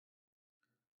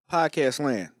Podcast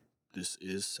Land. This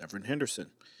is Severin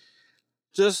Henderson.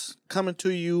 Just coming to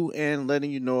you and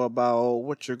letting you know about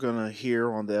what you're going to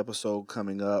hear on the episode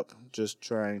coming up. Just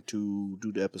trying to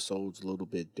do the episodes a little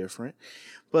bit different.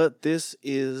 But this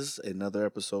is another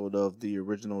episode of the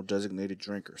original Designated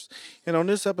Drinkers. And on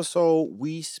this episode,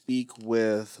 we speak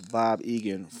with Bob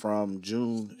Egan from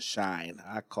June Shine.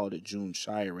 I called it June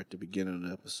Shire at the beginning of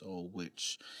the episode,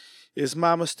 which is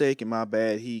my mistake and my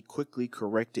bad. He quickly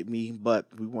corrected me, but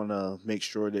we want to make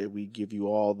sure that we give you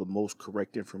all the most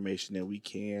correct information that we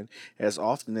can as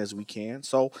often as we can.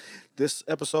 So this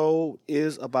episode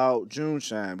is about June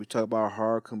Shine. We talk about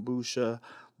hard kombucha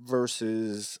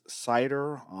versus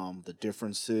cider, the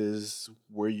differences,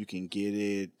 where you can get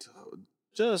it,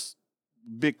 just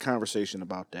big conversation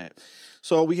about that.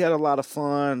 So we had a lot of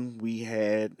fun. We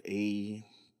had a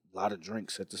lot of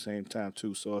drinks at the same time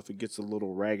too, so if it gets a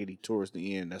little raggedy towards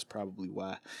the end, that's probably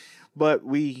why. But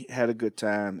we had a good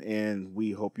time, and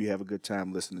we hope you have a good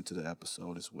time listening to the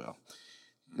episode as well.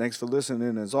 Thanks for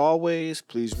listening. As always,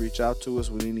 please reach out to us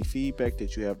with any feedback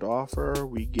that you have to offer.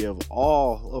 We give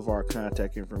all of our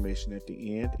contact information at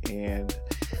the end, and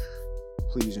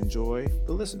please enjoy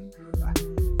the listen. Bye.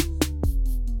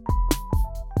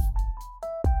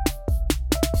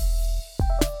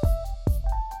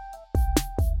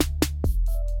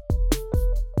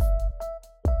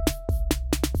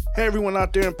 Hey everyone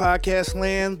out there in podcast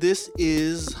land, this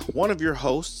is one of your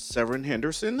hosts, Severin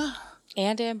Henderson.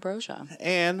 And Ambrosia.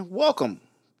 And welcome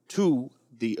to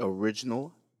the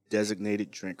original Designated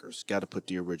Drinkers. Got to put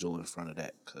the original in front of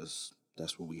that because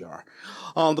that's what we are.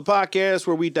 The podcast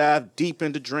where we dive deep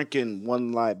into drinking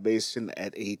one libation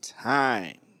at a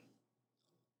time.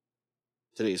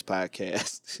 Today's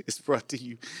podcast is brought to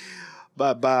you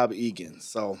by Bob Egan.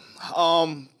 So,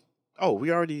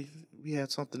 we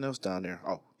had something else down there.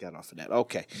 Oh, got off of that.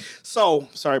 Okay. So,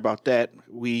 sorry about that.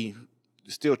 We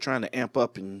still trying to amp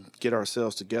up and get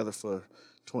ourselves together for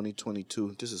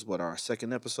 2022. This is our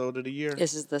second episode of the year?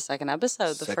 This is the second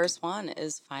episode. The first one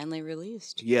is finally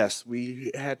released. Yes, we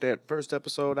had that first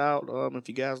episode out. If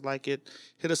you guys like it,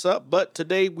 hit us up. But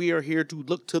today we are here to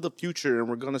look to the future, and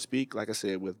we're going to speak, like I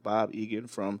said, with Bob Egan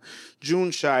from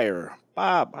June Shire.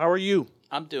 Bob, how are you?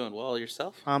 I'm doing well.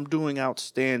 Yourself? I'm doing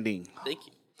outstanding. Thank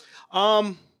you.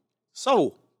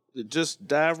 So just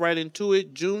dive right into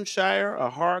it. June Shire, a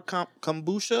hard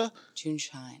kombucha. June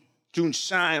Shine. June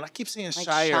Shine. I keep saying like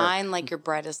Shire. Shine like your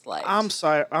brightest light. I'm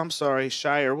sorry.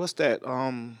 Shire. What's that?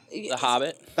 The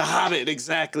Hobbit. The Hobbit.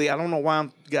 Exactly. I don't know why I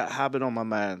got Hobbit on my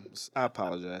mind. I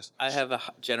apologize. I have a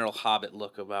general Hobbit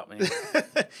look about me.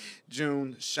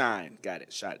 June Shine. Got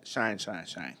it. Shine.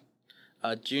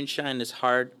 June Shine is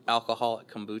hard alcoholic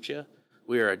kombucha.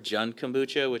 We are a Jun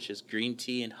kombucha, which is green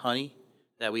tea and honey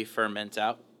that we ferment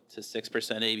out to 6%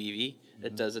 ABV.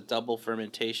 It does a double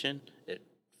fermentation. It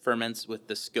ferments with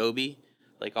the SCOBY,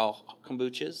 like all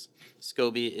kombuchas.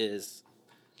 SCOBY is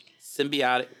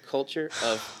symbiotic culture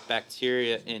of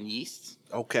bacteria and yeast.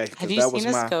 Okay. Have you seen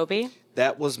a SCOBY?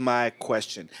 That was my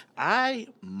question. I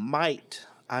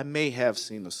may have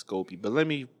seen a SCOBY, but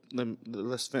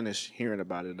let's finish hearing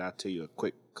about it and I'll tell you a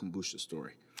quick kombucha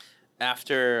story.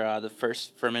 After the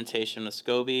first fermentation of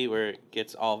SCOBY, where it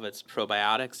gets all of its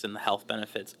probiotics and the health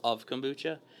benefits of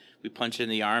kombucha, we punch it in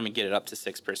the arm and get it up to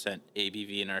 6%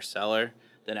 ABV in our cellar.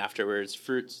 Then afterwards,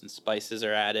 fruits and spices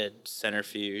are added,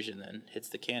 centrifuge, and then hits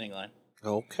the canning line.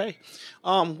 Okay.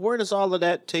 Where does all of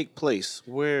that take place?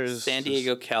 Where is San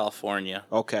Diego, California.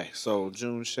 Okay, so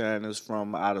June Shine is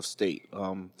from out of state.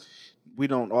 We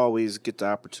don't always get the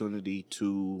opportunity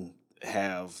to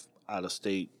have out of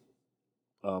state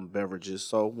beverages.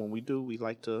 So when we do, we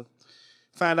like to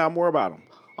find out more about them.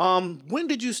 When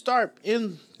did you start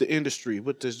in the industry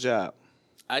with this job?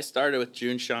 I started with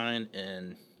June Shine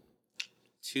in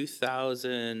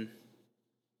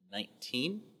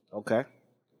 2019. Okay.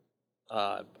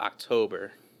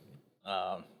 October.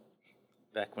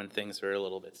 Back when things were a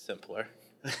little bit simpler.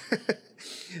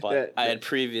 But I had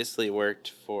previously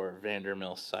worked for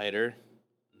Vandermill Cider.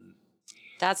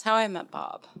 That's how I met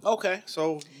Bob. Okay,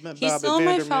 so met He's Bob still at on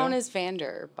my Vandermill. phone as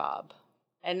Vander Bob.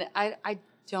 And I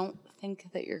don't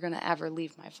think that you're going to ever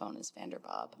leave my phone as Vander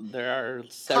Bob. There are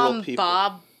several people.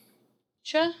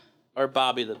 Bob-cha? Or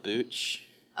Bobby the Booch.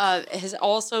 Has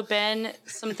also been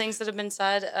some things that have been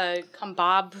said.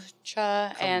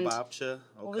 Kombucha and... Kombucha, okay.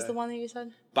 What was the one that you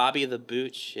said? Bobby the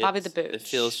Booch. Bobby the Booch. It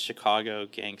feels Chicago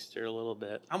gangster a little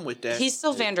bit. I'm with that. He's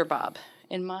still Vander Bob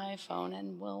in my phone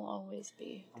and will always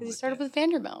be. Because he started with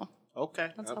Vandermill. Okay.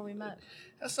 That's how we met.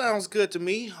 That sounds good to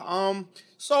me.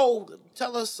 So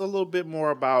tell us a little bit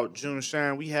more about June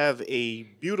Shine. We have a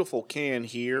beautiful can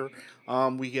here.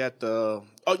 We got the...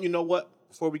 Oh, you know what?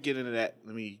 before we get into that,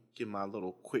 let me give my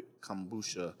little quick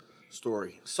kombucha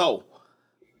story. So,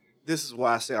 this is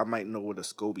why I say I might know what a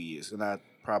SCOBY is, and I'm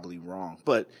probably wrong.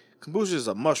 But kombucha is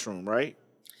a mushroom, right?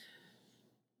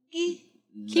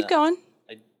 Keep going.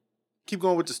 Keep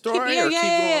going with the Keep, story, yeah, or yeah,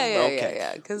 keep yeah, going? yeah, Okay.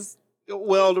 yeah. Because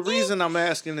Well, the reason I'm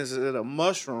asking is it a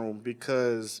mushroom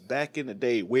because back in the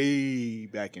day, way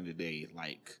back in the day,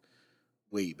 like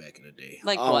way back in the day,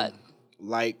 like what?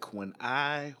 like when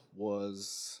I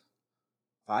was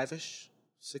 5-ish,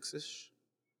 6-ish,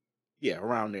 yeah,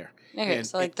 around there. Okay,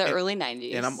 so like the early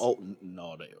 '90s, and I'm old.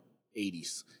 No, the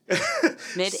 80s,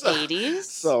 mid '80s.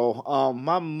 So,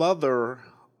 my mother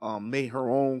made her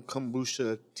own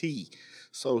kombucha tea.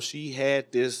 So she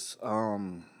had this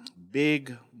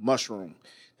big mushroom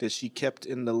that she kept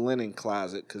in the linen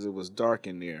closet because it was dark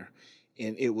in there,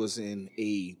 and it was in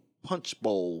a punch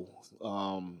bowl.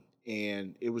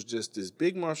 And it was just this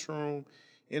big mushroom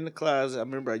in the closet. I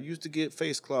remember I used to get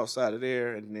face cloths out of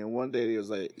there, and then one day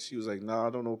she was like, "No,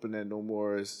 don't open that no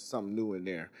more. It's something new in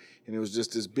there." And it was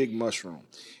just this big mushroom.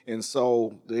 And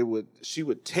so she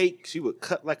would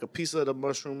cut like a piece of the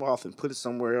mushroom off and put it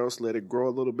somewhere else, let it grow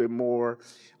a little bit more,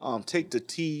 take the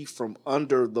tea from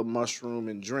under the mushroom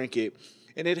and drink it.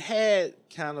 And it had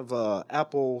kind of a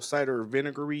apple cider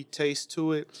vinegary taste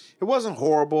to it. It wasn't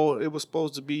horrible. It was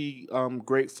supposed to be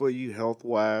great for you health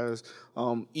wise.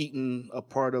 Eating a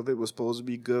part of it was supposed to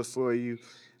be good for you.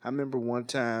 I remember one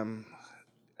time,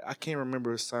 I can't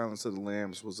remember if Silence of the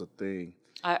Lambs was a thing.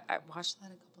 I watched that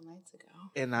a couple nights ago.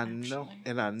 And I know,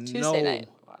 Tuesday night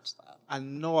I watched that. I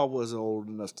know I wasn't old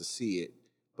enough to see it,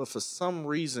 but for some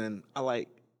reason I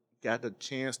got the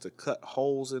chance to cut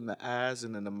holes in the eyes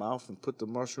and in the mouth and put the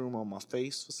mushroom on my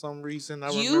face for some reason. I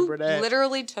remember that. You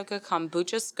literally took a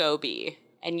kombucha SCOBY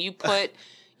and you put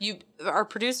our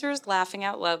producer's laughing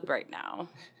out loud right now.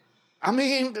 I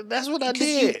mean, that's what I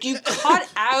did. You cut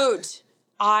out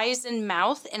eyes and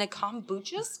mouth in a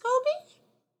kombucha SCOBY?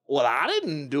 Well, I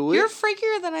didn't do it. You're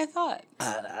freakier than I thought.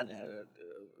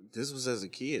 This was as a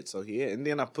kid, so yeah. And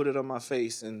then I put it on my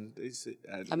face, and they said,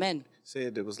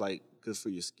 said it was like good for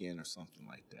your skin or something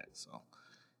like that. So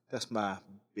that's my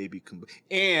baby kombucha.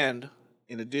 And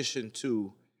in addition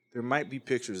to, there might be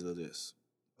pictures of this,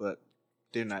 but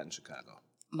they're not in Chicago.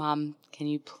 Mom, can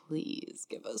you please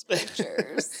give us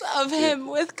pictures of him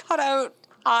with cutout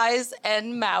eyes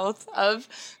and mouth of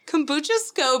kombucha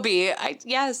SCOBY?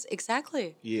 Yes,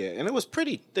 exactly. Yeah, and it was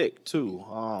pretty thick too.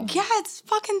 Yeah, it's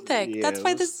fucking thick. Yeah, that's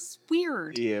why this is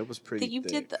weird. Yeah, it was pretty that you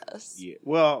thick. did this. Yeah,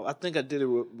 well, I think I did it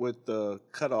with the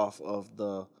cutoff of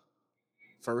the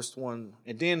first one,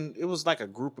 and then it was like a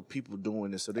group of people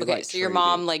doing this. So they so your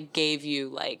mom gave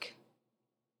you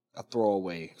a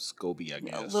throwaway SCOBY, I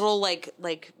guess. Little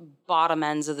like bottom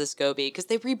ends of the SCOBY because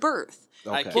they rebirth.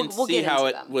 Okay. I can see how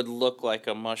it would look like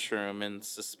a mushroom in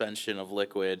suspension of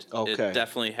liquid. Okay. It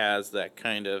definitely has that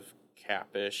kind of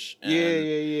capish. And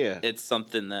yeah. It's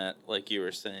something that, like you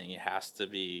were saying, it has to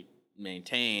be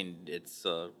maintained. It's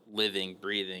a living,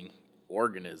 breathing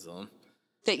organism.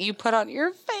 That you put on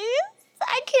your face?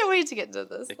 I can't wait to get into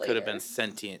this. It could have been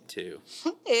sentient too.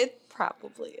 It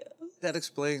probably is. That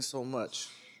explains so much.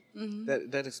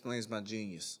 Mm-hmm. That explains my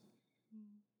genius.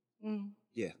 Mm.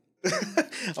 Yeah.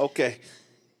 Okay.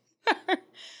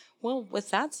 Well,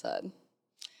 with that said,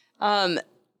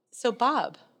 so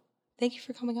Bob, thank you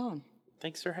for coming on.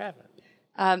 Thanks for having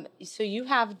me. So you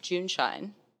have June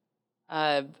Shine,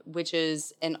 which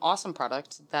is an awesome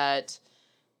product that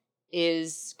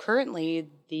is currently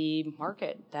the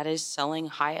market that is selling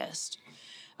highest.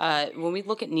 When we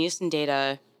look at Nielsen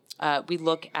data, we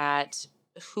look at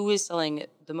who is selling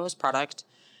the most product.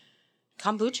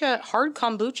 Kombucha, hard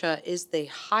kombucha, is the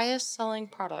highest selling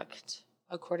product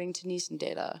according to Nielsen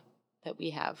data that we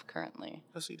have currently.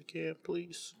 Let's see the can,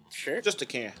 please. Sure. Just a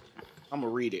can. I'm going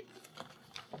to read it.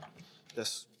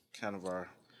 That's kind of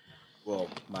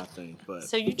my thing. But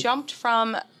So you jumped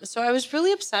from... So I was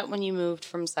really upset when you moved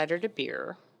from cider to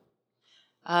beer.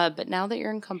 But now that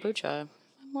you're in kombucha,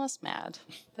 I'm less mad.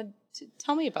 But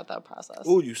tell me about that process.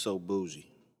 Oh, you so bougie.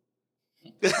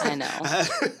 I know.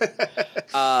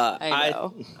 I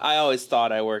know. I always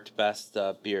thought I worked best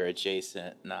beer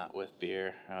adjacent, not with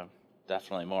beer. I'm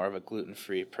definitely more of a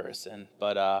gluten-free person.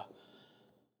 But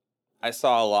I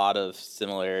saw a lot of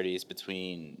similarities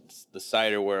between the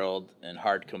cider world and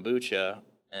hard kombucha,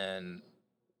 and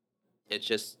it's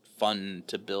just fun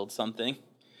to build something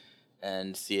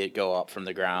and see it go up from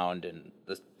the ground. And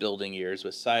the building years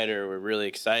with cider were really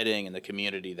exciting, and the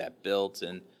community that built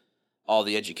and all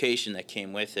the education that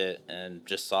came with it, and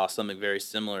just saw something very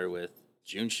similar with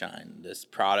June Shine. This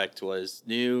product was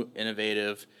new,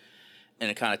 innovative, and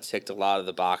it kind of ticked a lot of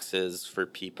the boxes for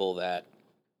people that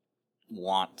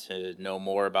want to know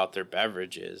more about their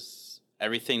beverages.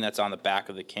 Everything that's on the back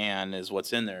of the can is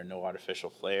what's in there. No artificial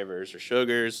flavors or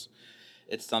sugars.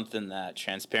 It's something that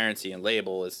transparency and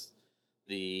label is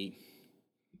the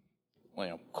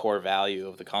core value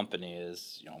of the company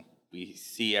is, we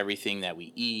see everything that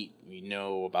we eat. We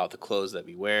know about the clothes that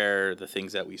we wear, the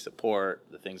things that we support,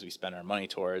 the things we spend our money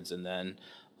towards. And then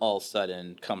all of a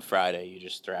sudden, come Friday, you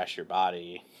just thrash your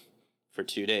body for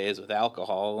 2 days with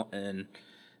alcohol. And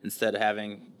instead of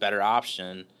having better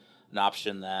option, an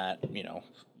option that,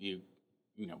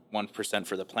 1%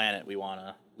 for the planet, we want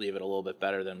to leave it a little bit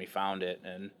better than we found it.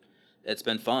 And it's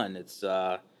been fun. It's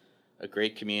a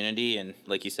great community. And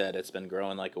like you said, it's been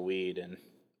growing like a weed. And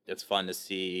it's fun to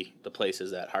see the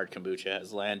places that hard kombucha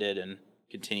has landed and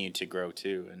continued to grow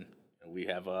too. And we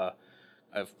have I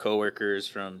have coworkers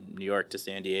from New York to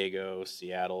San Diego,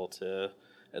 Seattle to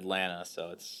Atlanta. So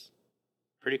it's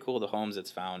pretty cool the homes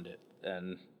it's found it.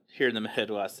 And here in the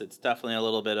Midwest, it's definitely a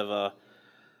little bit of a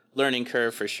learning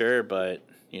curve for sure. But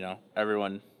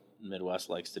everyone in the Midwest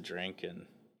likes to drink, and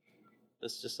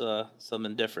it's just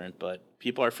something different. But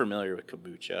people are familiar with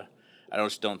kombucha. I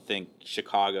just don't think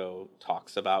Chicago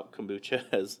talks about kombucha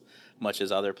as much as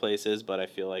other places, but I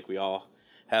feel like we all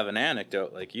have an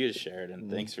anecdote like you just shared, and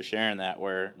thanks for sharing that,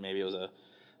 where maybe it was a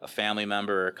family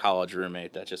member or a college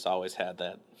roommate that just always had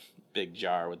that big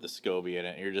jar with the SCOBY in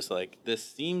it. You're just like, this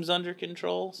seems under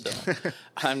control, so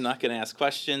I'm not going to ask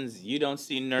questions. You don't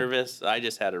seem nervous. I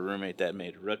just had a roommate that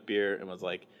made root beer and was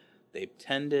like, they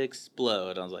tend to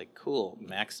explode. I was like, cool.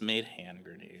 Max made hand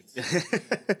grenades.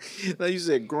 Like you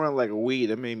said, growing like a weed,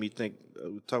 that made me think,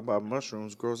 we talk about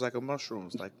mushrooms, grows like a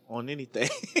mushrooms, like on anything.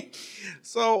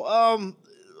 So,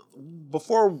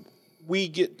 before we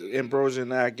get, Ambrosia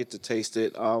and I get to taste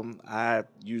it, I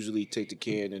usually take the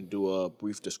can and do a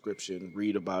brief description,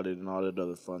 read about it, and all that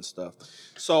other fun stuff.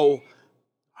 So,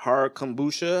 hard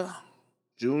kombucha,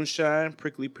 June Shine,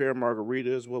 prickly pear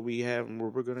margarita is what we have and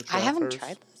what we're going to try I haven't first.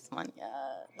 tried this one yet.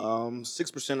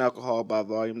 6% alcohol by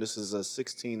volume. This is a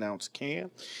 16-ounce can.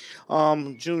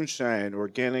 June Shine,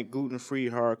 organic, gluten-free,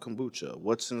 hard kombucha.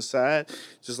 What's inside?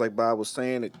 Just like Bob was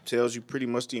saying, it tells you pretty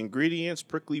much the ingredients: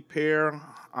 prickly pear,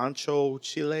 ancho,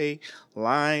 chile,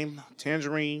 lime,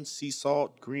 tangerine, sea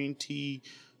salt, green tea,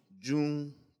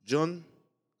 Jun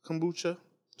kombucha,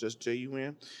 just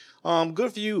Jun.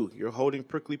 Good for you. You're holding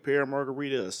prickly pear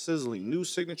margarita, a sizzling new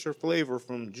signature flavor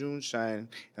from June Shine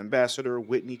ambassador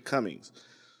Whitney Cummings.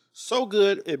 So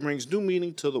good, it brings new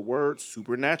meaning to the word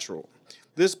supernatural.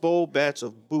 This bold batch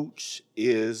of booch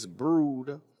is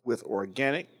brewed with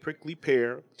organic prickly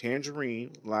pear,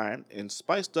 tangerine, lime, and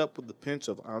spiced up with a pinch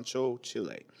of ancho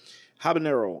chile,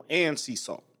 habanero, and sea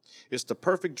salt. It's the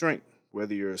perfect drink,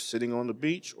 whether you're sitting on the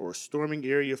beach or storming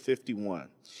Area 51.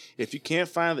 If you can't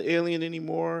find the alien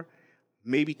anymore,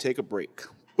 maybe take a break.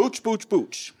 Booch, booch,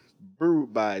 booch.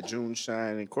 Brewed by June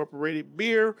Shine Incorporated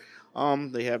Beer.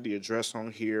 They have the address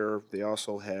on here. They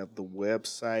also have the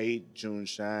website,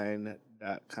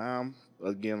 juneshine.com.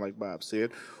 Again, like Bob said,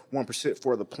 1%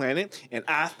 for the planet. And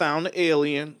I found the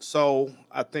alien, so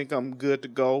I think I'm good to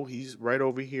go. He's right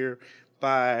over here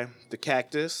by the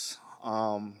cactus.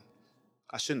 I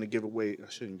shouldn't give away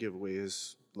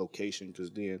his location,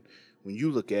 because then when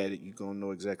you look at it, you're gonna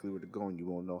know exactly where to go and you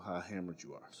won't know how hammered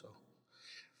you are. So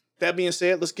that being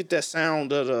said, let's get that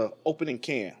sound of the opening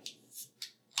can.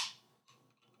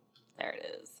 There it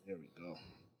is. There we go.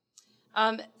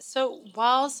 So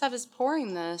while Sev is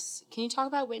pouring this, can you talk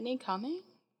about Whitney Cummings?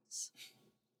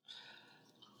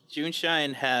 June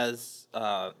Shine has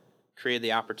created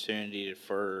the opportunity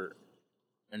for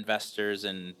investors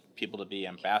and people to be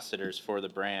ambassadors for the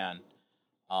brand.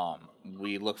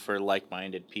 We look for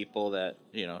like-minded people that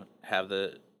have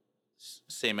the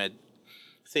same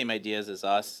ideas as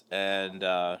us. And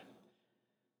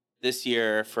this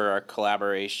year, for our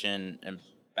collaboration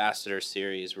ambassador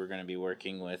series, we're going to be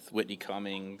working with Whitney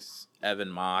Cummings, Evan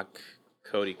Mock,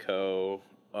 Cody Ko,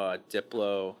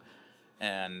 Diplo,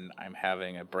 and I'm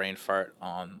having a brain fart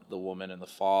on the woman in the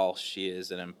fall. She is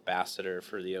an ambassador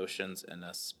for the oceans and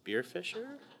a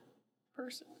spearfisher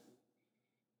person,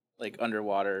 like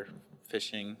underwater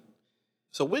fishing.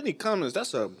 So Whitney Cummings,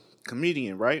 that's a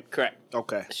comedian, right? Correct.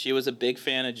 Okay. She was a big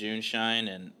fan of June Shine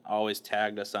and always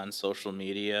tagged us on social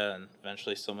media, and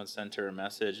eventually someone sent her a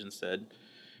message and said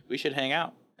we should hang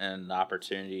out. And the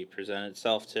opportunity presented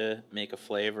itself to make a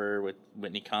flavor with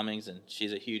Whitney Cummings, and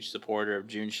she's a huge supporter of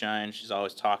June Shine. She's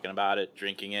always talking about it,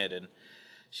 drinking it, and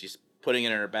she's putting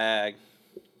it in her bag.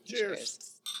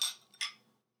 Cheers.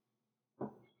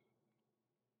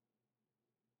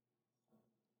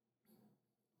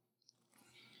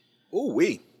 Ooh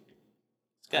wee.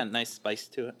 It's got a nice spice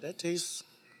to it. That tastes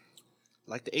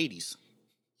like the 80s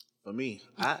for me.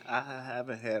 I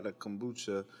haven't had a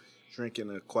kombucha drink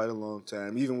in quite a long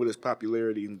time, even with its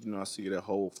popularity. I see it at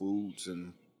Whole Foods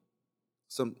and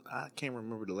I can't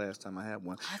remember the last time I had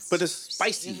one, but it's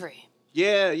spicy. Savory.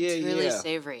 Yeah, It's really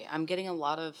savory. I'm getting a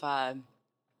lot of.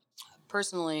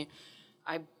 Personally,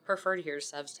 I prefer to hear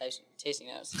Sev's tasting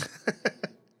notes.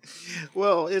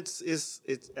 Well, it's.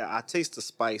 I taste the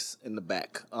spice in the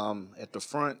back. At the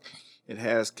front, it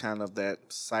has kind of that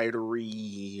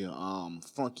cidery,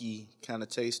 funky kind of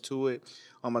taste to it.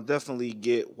 I definitely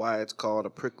get why it's called a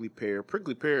prickly pear.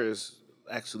 Prickly pear is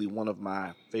actually one of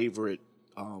my favorite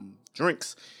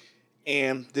drinks.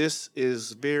 And this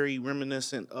is very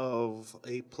reminiscent of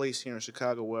a place here in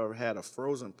Chicago where I had a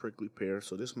frozen prickly pear.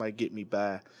 So this might get me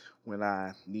by when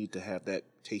I need to have that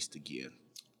taste again.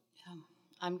 Yeah.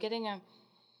 I'm getting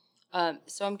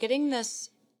I'm getting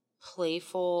this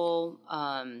playful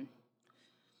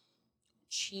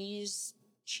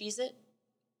Cheez-It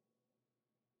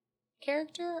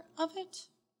character of it,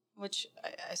 which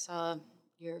I saw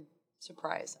your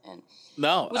surprise and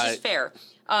No, which is fair.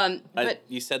 But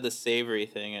you said the savory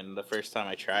thing, and the first time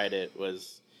I tried it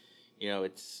was,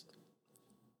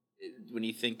 when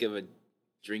you think of a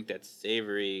drink that's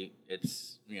savory,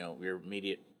 it's your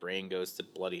immediate brain goes to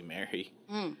Bloody Mary,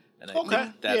 and I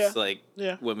think that's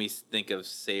when we think of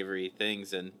savory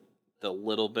things, and the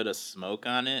little bit of smoke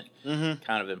on it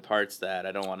kind of imparts that.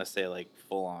 I don't want to say like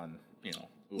full on, no.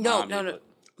 But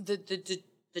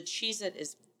The Cheez-It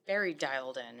is very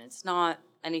dialed in. It's not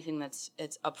anything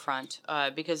it's upfront,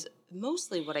 because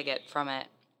mostly what I get from it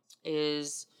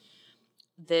is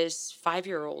this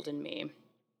 5-year-old in me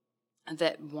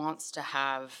that wants to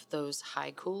have those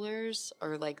high coolers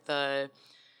or like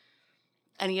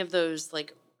any of those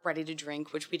like ready to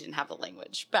drink, which we didn't have the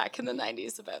language back in the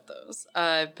 90s about those.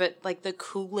 But like the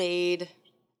Kool-Aid,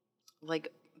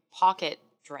 like pocket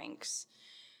drinks,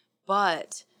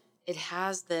 but it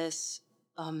has this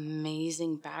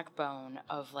amazing backbone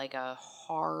of like a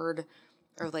hard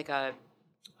or like a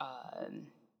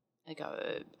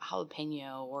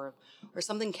jalapeno or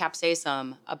something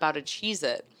capsaicin about a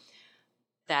Cheez-It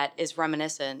that is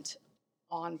reminiscent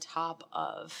on top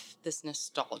of this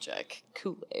nostalgic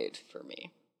Kool-Aid for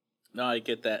me. No, I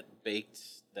get that baked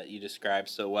that you described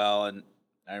so well, and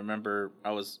I remember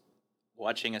I was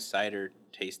watching a cider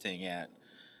tasting at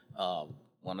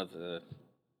one of the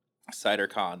cider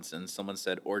cons, and someone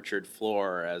said orchard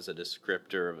floor as a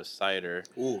descriptor of a cider.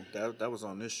 Ooh, that was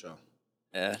on this show.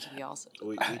 And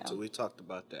we talked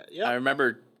about that. Yeah, I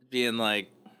remember being like,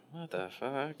 "What the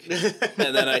fuck?"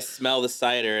 And then I smell the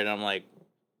cider, and I'm like,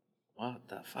 "What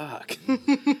the fuck?"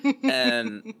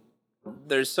 And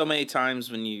there's so many times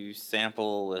when you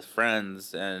sample with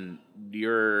friends, and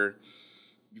your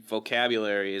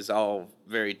vocabulary is all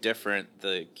very different.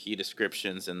 The key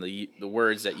descriptions and the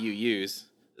words that you use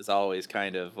is always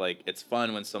kind of like, it's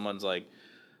fun when someone's like,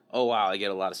 "Oh wow, I get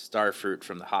a lot of star fruit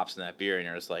from the hops in that beer," and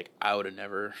you're just like, I would have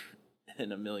never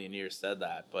in a million years said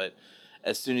that. But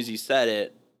as soon as you said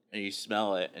it and you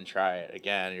smell it and try it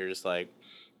again, you're just like,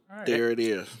 all right. There it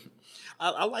is.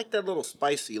 I like that little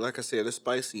spicy. Like I said, it's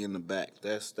spicy in the back.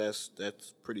 That's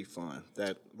pretty fun.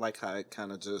 That, like how it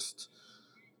kind of just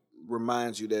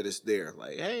reminds you that it's there.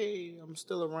 Like, hey, I'm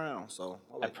still around. So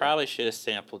I probably should have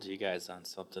sampled you guys on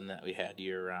something that we had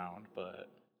year round, but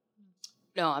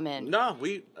no, I'm in. No,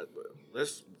 we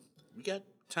got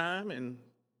time and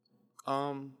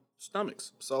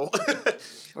stomachs, so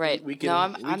right. We can. No,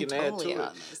 I'm can totally add to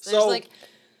on it.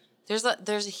 this.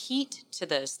 There's a heat to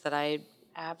this that I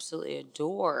absolutely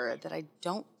adore that I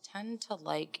don't tend to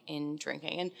like in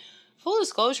drinking. And full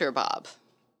disclosure, Bob,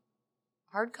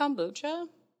 hard kombucha,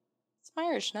 it's my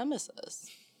arch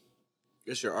nemesis.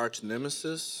 It's your arch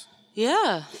nemesis?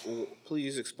 Yeah.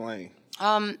 Please explain.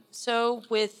 So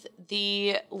with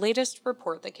the latest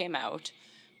report that came out,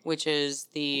 which is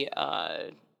the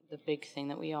big thing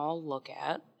that we all look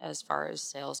at as far as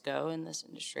sales go in this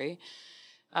industry,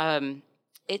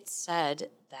 it said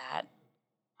that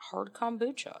hard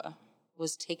kombucha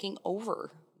was taking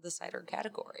over the cider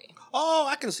category. Oh,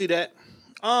 I can see that.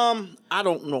 I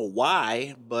don't know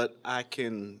why, but I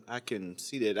can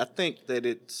see that. I think that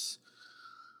it's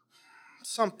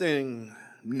something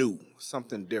new,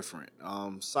 something different.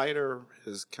 Cider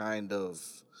has kind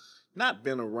of not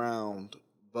been around,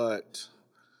 but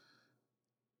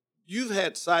you've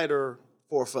had cider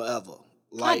for forever.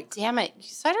 God damn it.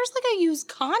 Cider's like a used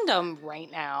condom right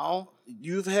now.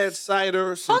 You've had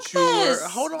cider Fuck since you were. this.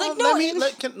 Hold on, Like, no,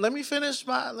 let me finish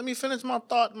my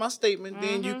thought, my statement.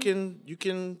 Then you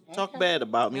can talk bad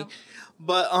about me.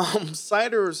 But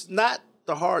cider's not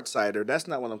the hard cider. That's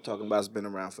not what I'm talking about. It's been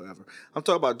around forever. I'm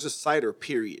talking about just cider,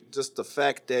 period. Just the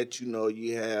fact that,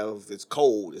 you have, it's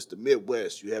cold, it's the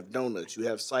Midwest, you have donuts, you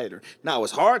have cider. Now,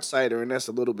 it's hard cider, and that's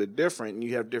a little bit different, and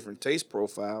you have different taste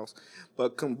profiles.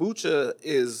 But kombucha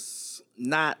is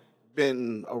not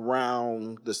been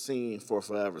around the scene for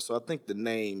forever. So I think the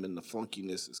name and the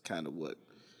funkiness is kind of what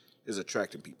is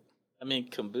attracting people. I mean,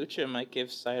 kombucha might give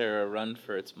cider a run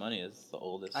for its money as the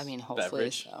oldest I mean, hopefully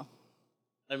beverage. so.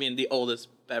 I mean, the oldest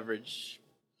beverage.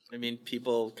 I mean,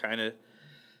 people kind of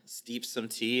steeped some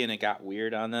tea and it got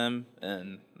weird on them.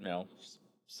 And,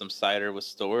 some cider was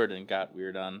stored and got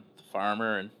weird on the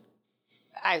farmer. And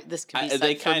This could be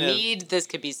they said for mead. This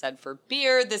could be said for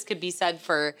beer. This could be said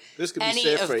for This could be any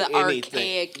said of for the anything.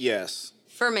 archaic Yes.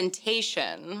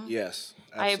 fermentation. Yes.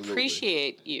 I Absolutely.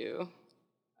 appreciate you,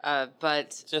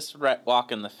 but just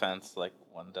walking the fence like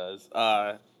one does.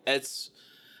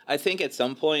 I think at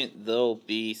some point there'll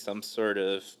be some sort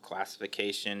of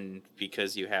classification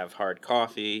because you have hard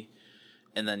coffee,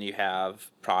 and then you have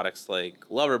products like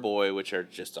Loverboy, which are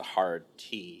just a hard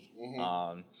tea.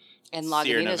 Mm-hmm. and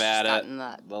Sierra Lagunitas just Nevada, gotten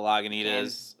that. the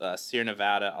Lagunitas, Sierra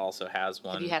Nevada also has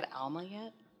one. Have you had Alma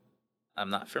yet? I'm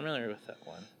not familiar with that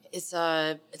one. It's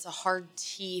a hard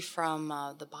tea from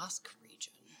the Basque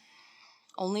region.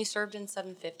 Only served in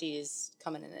 750s,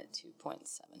 coming in at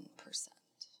 2.7%.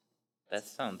 That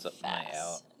sounds up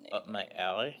my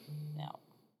alley. Now,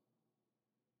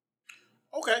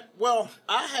 Okay. Well,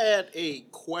 I had a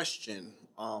question.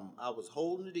 I was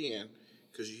holding it in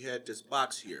because you had this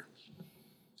box here.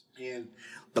 And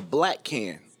the black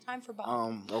can. it's time for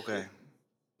Bob. Okay.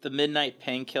 The Midnight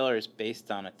Painkiller is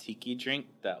based on a tiki drink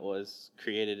that was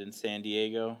created in San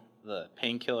Diego. The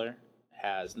painkiller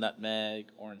has nutmeg,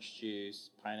 orange juice,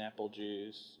 pineapple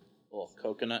juice, a little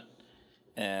coconut,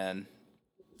 and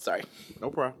sorry. No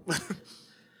problem.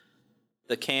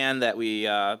 The can that we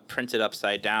printed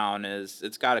upside down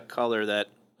it's got a color that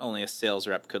only a sales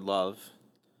rep could love.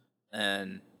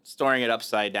 And storing it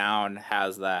upside down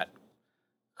has that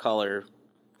color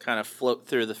kind of float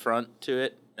through the front to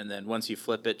it. And then once you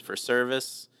flip it for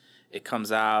service, it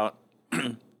comes out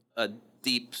a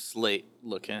deep slate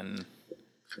looking.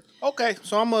 Okay,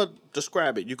 so I'm going to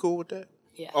describe it. You cool with that?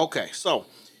 Yeah. Okay, so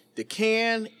the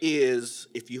can is,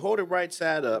 if you hold it right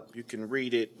side up, you can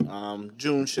read it,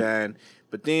 June Shine.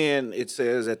 But then it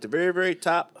says at the very, very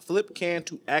top, flip can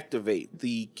to activate.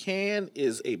 The can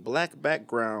is a black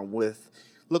background with,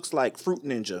 looks like Fruit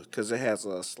Ninja, because it has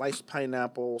a sliced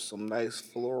pineapple, some nice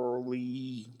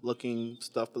florally looking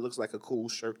stuff that looks like a cool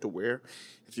shirt to wear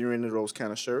if you're into those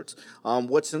kind of shirts.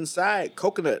 What's inside?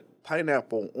 Coconut,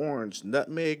 pineapple, orange,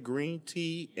 nutmeg, green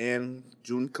tea, and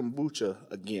June kombucha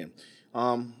again.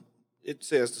 It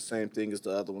says the same thing as the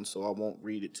other one, so I won't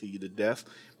read it to you to death.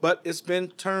 But it's been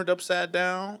turned upside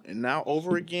down and now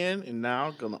over again, and now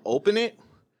I'm going to open it.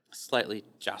 Slightly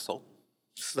jostled.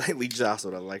 Slightly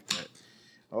jostled, I like that.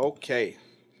 Okay.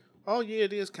 Oh, yeah,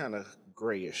 it is kind of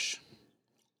grayish.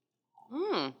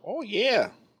 Oh, yeah.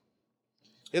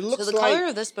 It looks So the like color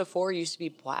of this before used to be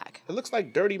black. it looks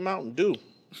like dirty Mountain Dew.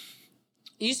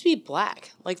 It used to be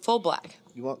black, like full black.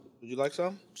 Would you like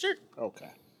some? Sure.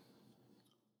 Okay.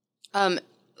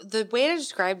 The way I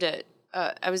described it,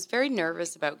 I was very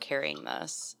nervous about carrying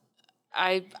this.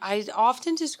 I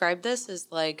often describe this as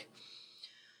like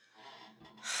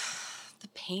the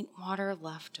paint water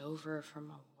left over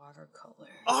from a watercolor.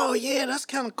 Oh, yeah, that's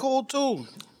kind of cool, too.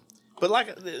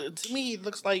 But to me, it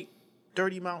looks like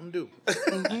dirty Mountain Dew.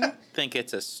 I think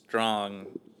it's a strong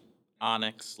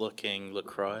onyx-looking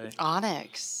LaCroix.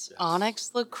 Onyx LaCroix.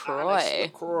 Onyx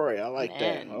LaCroix. I like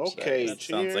that. Man, Okay, That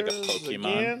cheers sounds like a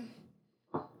Pokemon. again.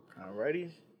 Alrighty.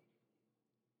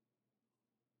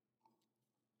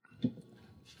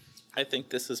 I think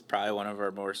this is probably one of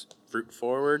our more fruit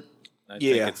forward. I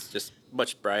Yeah. think it's just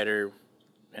much brighter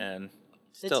and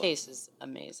The still. taste is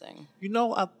amazing.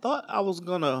 I thought I was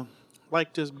gonna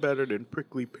like this better than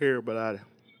prickly pear, but I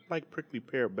like prickly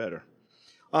pear better.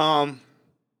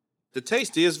 The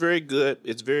taste is very good.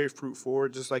 It's very fruit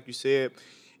forward, just like you said.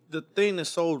 The thing that's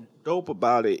so dope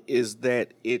about it is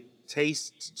that it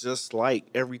tastes just like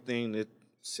everything that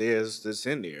says that's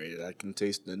in there. I can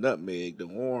taste the nutmeg, the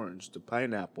orange, the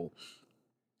pineapple.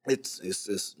 It's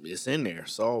in there.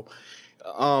 So,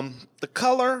 the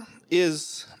color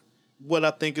is what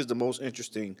I think is the most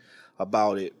interesting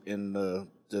about it in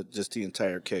just the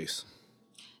entire case.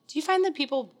 Do you find that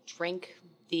people drink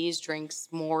these drinks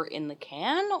more in the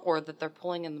can or that they're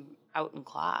pulling them out in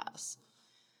glass?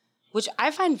 Which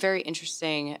I find very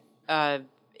interesting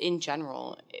in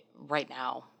general right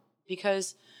now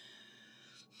because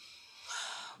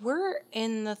we're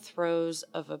in the throes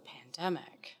of a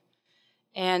pandemic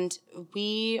And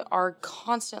we are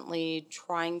constantly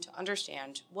trying to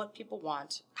understand what people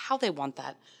want, how they want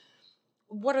that.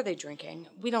 What are they drinking?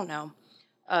 We don't know.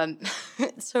 Um,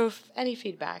 so if any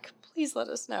feedback, please let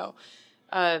us know.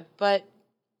 But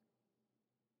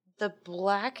the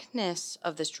blackness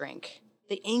of this drink,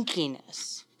 the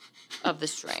inkiness of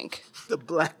this drink. The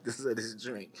blackness of this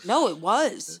drink. No, it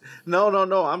was. No.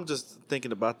 I'm just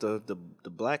thinking about the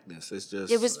blackness. It's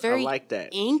just, It was very I like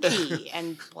that. inky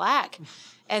and black.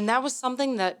 And that was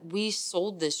something that we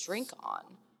sold this drink on.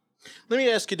 Let me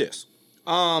ask you this.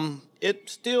 It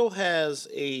still has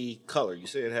a color. You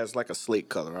say it has like a slate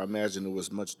color. I imagine it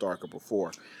was much darker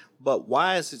before. But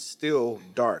why is it still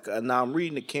dark? Now I'm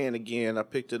reading the can again. I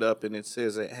picked it up and it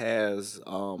says it has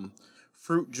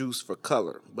fruit juice for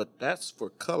color. But that's for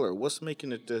color. What's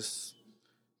making it this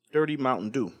dirty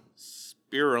Mountain Dew?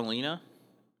 Spirulina.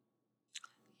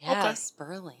 Yeah, Okay.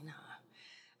 spirulina.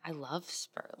 I love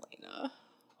spirulina.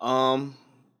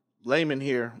 Layman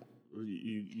here.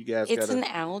 You guys It's gotta an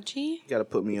algae. gotta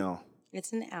put me on.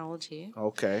 It's an algae.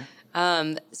 Okay.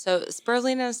 So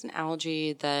spirulina is an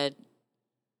algae that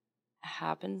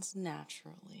happens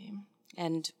naturally.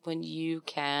 And when you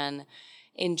can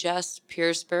ingest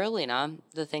pure spirulina,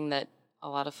 the thing that a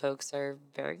lot of folks are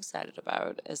very excited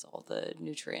about is all the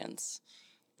nutrients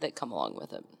that come along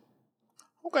with it.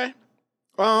 Okay.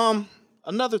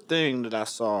 Another thing that I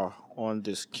saw on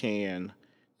this can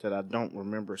that I don't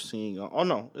remember seeing. Oh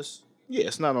no,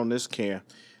 it's not on this can.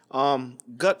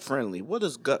 Gut friendly. What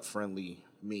does gut friendly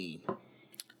mean?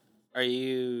 Are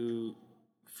you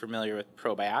familiar with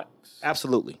probiotics?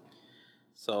 Absolutely.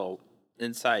 So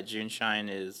inside Juneshine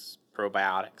is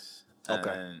probiotics. Okay.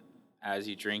 And as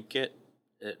you drink it,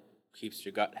 it keeps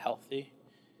your gut healthy,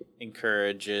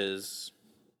 encourages,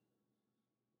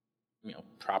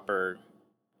 proper.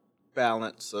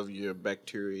 Balance of your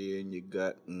bacteria in your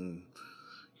gut, and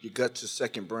your gut's your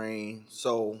second brain.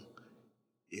 So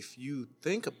if you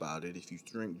think about it, if you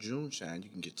drink Juneshine, you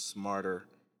can get smarter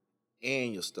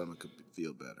and your stomach could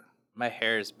feel better. My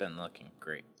hair's been looking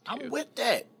great too. I'm with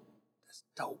that. That's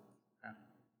dope.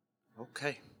 Yeah.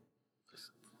 Okay.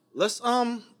 Let's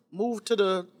move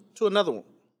to another one.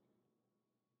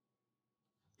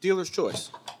 Dealer's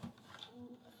choice.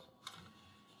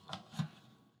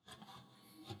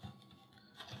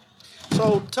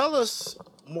 So tell us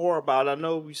more about. I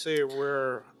know we say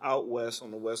we're out west on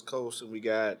the West Coast, and we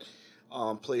got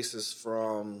places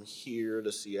from here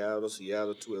to Seattle,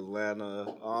 Seattle to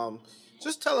Atlanta.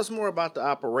 Just tell us more about the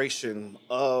operation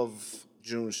of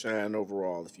Juneshine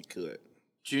overall, if you could.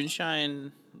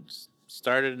 Juneshine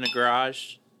started in a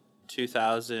garage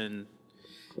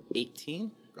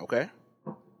 2018. Okay.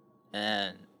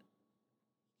 And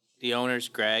the owners,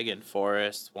 Greg and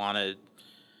Forrest, wanted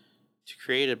to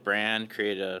create a brand,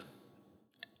 create a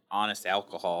honest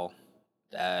alcohol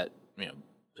that,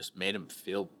 just made them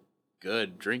feel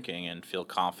good drinking and feel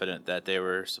confident that they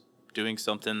were doing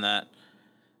something that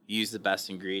used the best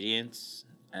ingredients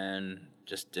and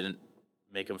just didn't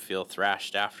make them feel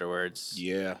thrashed afterwards.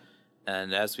 Yeah.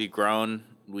 And as we've grown,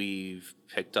 we've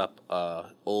picked up a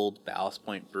old Ballast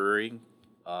Point brewery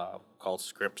called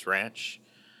Scripps Ranch.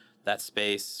 That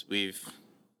space we've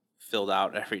filled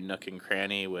out every nook and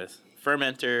cranny with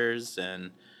fermenters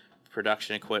and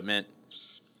production equipment,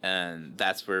 and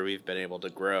that's where we've been able to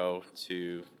grow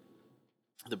to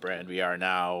the brand we are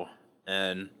now.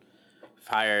 And we've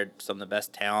hired some of the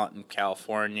best talent in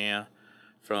California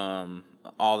from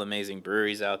all the amazing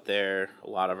breweries out there. A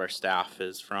lot of our staff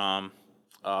is from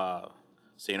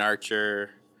St.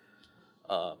 Archer,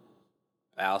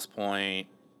 Ballast Point,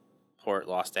 Port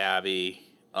Lost Abbey,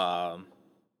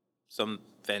 some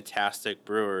fantastic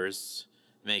brewers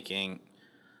making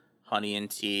honey and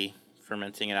tea,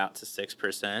 fermenting it out to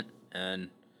 6%, and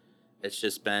it's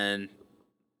just been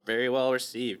very well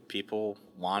received. People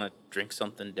want to drink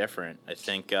something different. I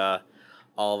think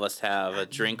all of us have a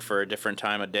drink for a different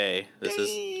time of day.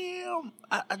 Damn.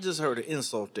 I just heard an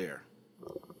insult there.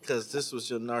 Because this was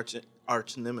your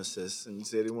arch nemesis, and you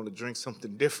said he wanted to drink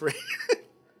something different.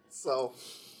 So,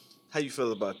 how you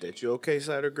feel about that? You okay,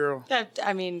 Cider Girl?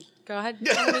 I mean, go ahead.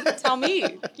 Tell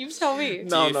me. You tell me.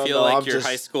 Do you feel like your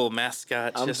high school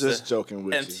mascot? I'm just joking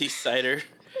with empty you. cider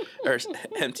or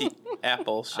empty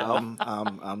apple shell.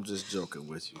 I'm just joking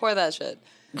with you. Pour that shit.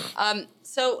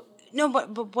 So no,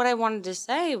 but what I wanted to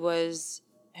say was,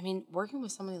 I mean, working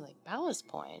with somebody like Ballast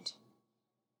Point,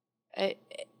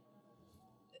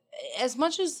 as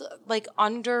much as like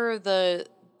under the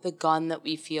gun that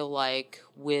we feel like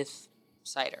with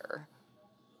cider,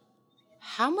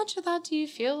 how much of that do you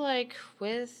feel like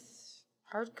with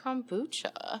hard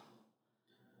kombucha?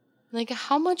 Like,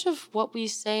 how much of what we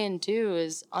say and do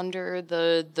is under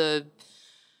the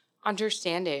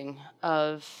understanding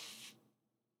of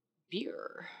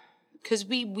beer? Because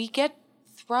we get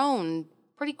thrown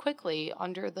pretty quickly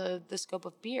under the scope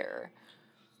of beer.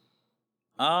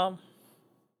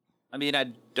 I mean, I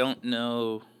don't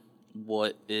know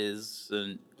what is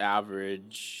an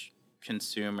average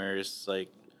consumer's like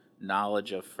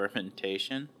knowledge of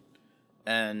fermentation,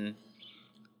 and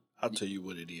I'll tell you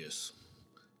what it is.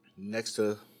 Next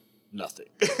to nothing.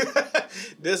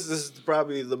 This is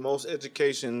probably the most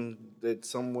education that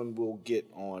someone will get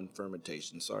on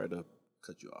fermentation. Sorry to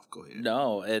cut you off. Go ahead.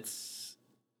 no, it's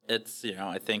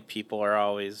I think people are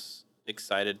always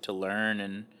excited to learn,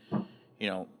 and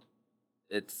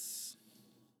it's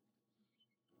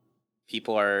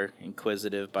people are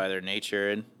inquisitive by their nature,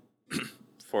 and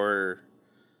for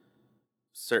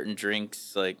certain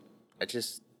drinks, like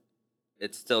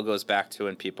it still goes back to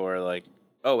when people are like,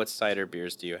 "Oh, what cider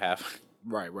beers do you have?"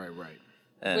 Right.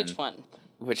 And Which one?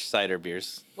 Which cider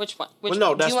beers? Which one? Well,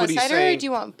 no, do that's you what want he's cider saying. or do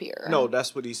you want beer? No,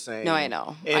 that's what he's saying. No, I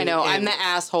know. And- I'm and- the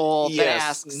asshole that Yes.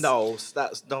 asks. No,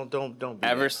 stop, don't be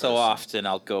Ever that so person. often,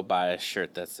 I'll go buy a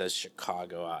shirt that says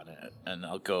Chicago on it, and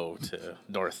I'll go to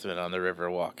Northman on the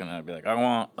Riverwalk, and I'll be like, "I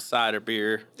want a cider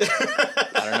beer."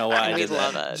 I don't know why I We did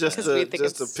love that. it. Just 'cause to we think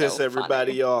just to it's piss so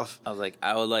everybody funny. off I was like,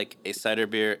 I would like a cider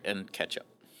beer and ketchup.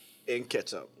 and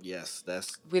ketchup. Yes,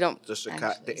 that's We don't the actually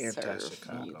the serve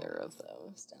anti-Chicago. either of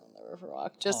those down the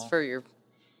Riverwalk, just Oh. for your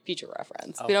future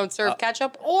reference. Oh, We don't serve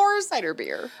ketchup or cider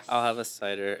beer. I'll have a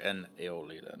cider and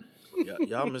aioli then.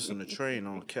 Y'all missing the train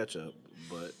on ketchup,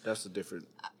 but that's a different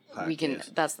podcast. We can.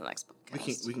 That's the next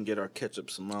podcast. We can get our ketchup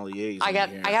sommeliers.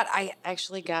 I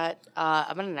actually got.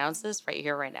 I'm gonna announce this right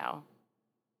here, right now.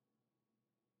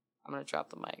 I'm gonna drop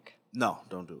the mic. No,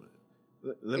 don't do it.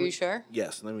 Let Are me, you sure?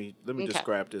 Yes. Let me Okay. just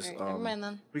grab this. All right, never mind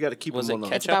then. We got to keep Was them it on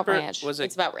the. It's ketchup? about or- ranch. was it-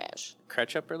 It's about ranch.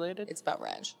 Ketchup related? It's about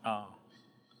ranch. Oh.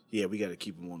 Yeah, we got to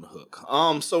keep them on the hook.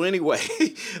 So anyway,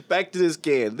 back to this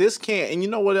can. This can, and you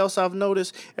know what else I've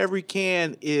noticed? Every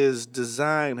can is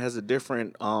designed has a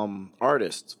different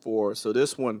artist for. So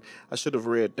this one, I should have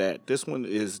read that. This one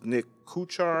is Nick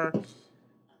Kuchar.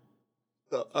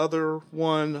 The other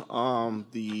one,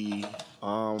 the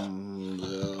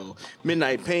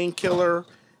Midnight Painkiller,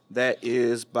 that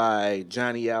is by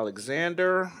Johnny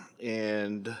Alexander,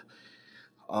 and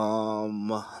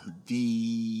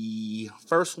the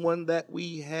first one that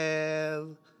we have,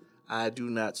 I do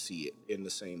not see it in the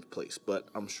same place, but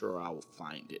I'm sure I will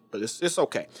find it. But it's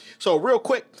okay. So real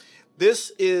quick,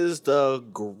 this is the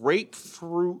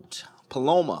grapefruit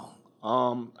Paloma.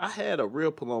 I had a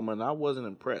real Paloma and I wasn't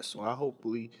impressed. So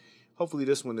hopefully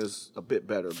this one is a bit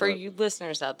better. For but you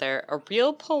listeners out there, a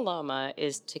real Paloma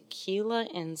is tequila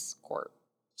and squirt.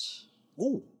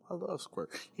 Ooh, I love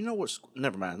squirt. You know what?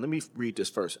 Never mind. Let me read this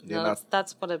first. And No,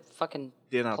 that's what a fucking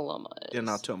then I'll- Paloma is. then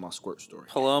I'll tell my squirt story.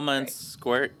 Paloma and Right.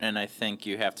 squirt, and I think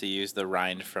you have to use the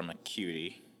rind from a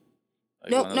cutie.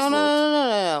 Like No, one of no, those no, little- no,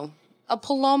 no, no, no. A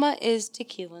Paloma is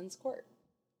tequila and squirt.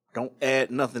 Don't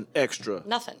add nothing extra.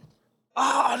 Nothing.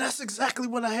 Oh, that's exactly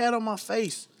what I had on my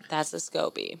face. That's a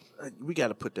SCOBY. We got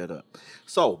to put that up.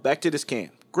 So back to this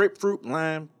can: grapefruit,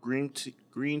 lime, green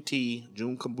tea,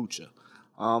 June kombucha.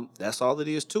 That's all it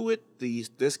is to it.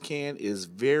 This can is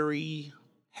very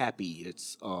happy.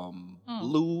 It's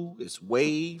blue. It's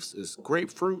waves. It's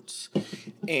grapefruits,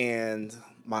 and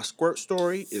my squirt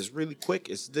story is really quick.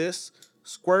 It's this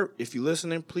squirt. If you're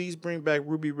listening, please bring back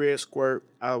Ruby Red Squirt.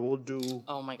 I will do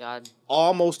Oh my God.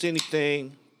 almost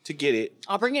anything to get it.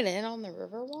 I'll bring it in on the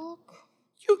Riverwalk.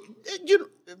 You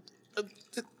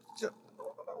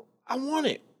I want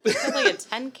it. Is that like a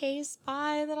 10K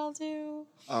spy that I'll do?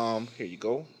 Here you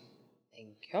go.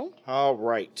 Thank you. All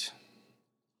right.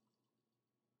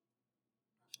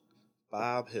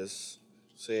 Bob has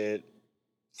said,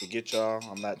 forget y'all.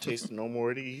 I'm not tasting no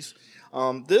more of these.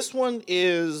 This one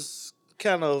is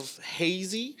kind of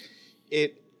hazy.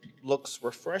 It looks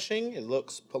refreshing. It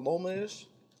looks Paloma-ish.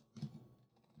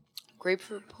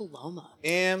 Grapefruit Paloma.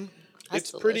 And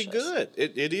That's it's pretty delicious.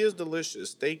 good. It is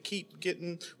delicious. They keep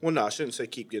getting, well, no, I shouldn't say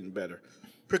keep getting better.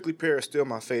 Prickly pear is still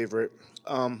my favorite.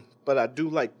 But I do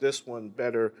like this one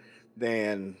better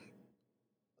than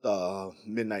the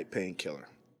Midnight Painkiller.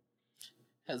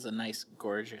 Has a nice,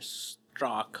 gorgeous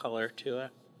straw color to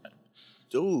it.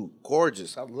 Dude,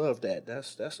 gorgeous. I love that.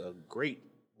 That's a great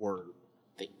word.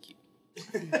 Thank you.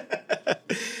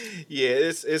 Yeah,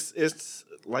 it's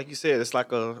like you said, it's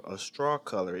like a straw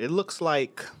color. It looks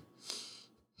like,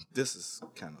 this is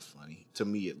kind of funny to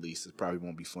me, at least. It probably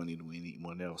won't be funny to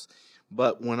anyone else.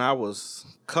 But when I was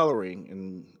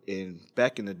coloring and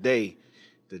back in the day,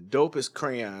 the dopest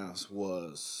crayons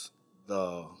was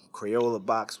the Crayola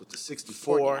box with the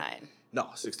 64. 49. No,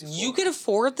 64. You could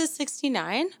afford the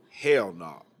 69 Hell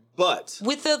no. But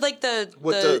with the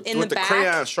in with the the back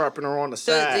crayon sharpener on the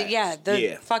side.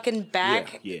 the fucking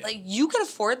back. Yeah. Like you could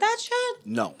afford that shit.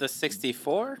 No, The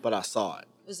 64? but I saw it.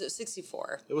 Was it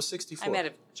 64? It was 64. I might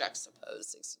have juxtaposed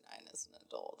 69 as an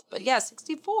adult, but yeah,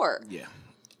 64. Yeah.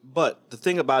 But the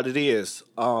thing about it is,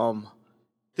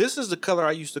 this is the color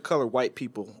I used to color white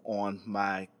people on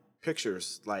my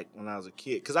pictures, like when I was a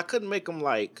kid, because I couldn't make them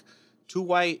like too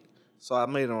white, so I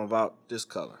made them about this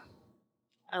color.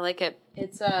 I like it.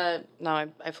 It's no,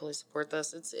 I fully support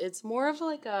this. It's more of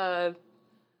like a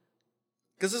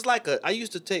Because it's like I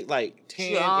used to take like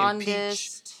tan and peach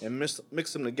jaundiced and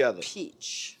mix them together.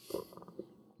 peach.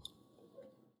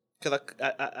 Because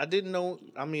I didn't know,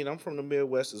 I mean, I'm from the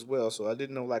Midwest as well, so I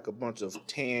didn't know like a bunch of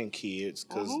tan kids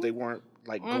because they weren't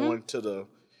like going to the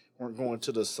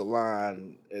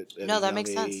salon at No, a that young makes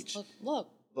age. sense. Look.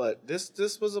 But this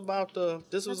was about the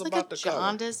It's was like about a the color.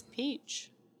 jaundiced peach.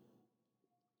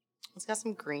 It's got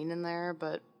some green in there,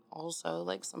 but also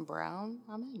like some brown.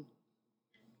 I'm in.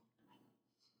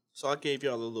 So I gave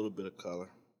y'all a little bit of color.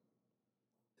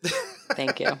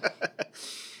 Thank you.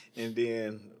 And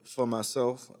then for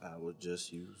myself, I would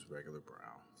just use regular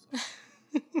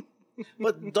brown.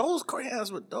 But those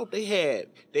crayons were dope. They had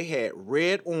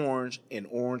red, orange, and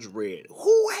orange red.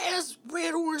 Who has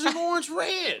red, orange, and orange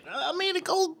red? I mean, it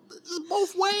goes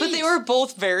both ways. But they were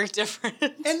both very different.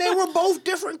 and they were both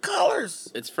different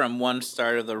colors. It's from one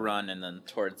start of the run, and then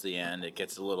towards the end, it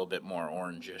gets a little bit more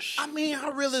orangish. I mean,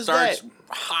 how real is Starts that?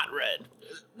 hot red.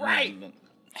 Right. And then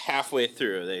halfway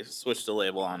through, they switch the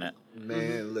label on it.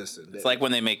 Man, listen. It's like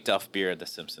when they make Duff beer at The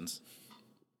Simpsons.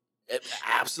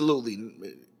 Absolutely.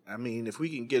 I mean, if we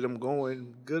can get them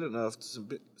going good enough,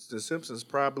 the Simpsons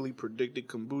probably predicted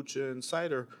kombucha and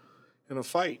cider in a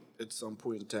fight at some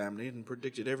point in time. They hadn't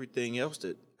predicted everything else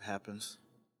that happens.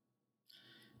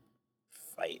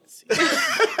 Fights.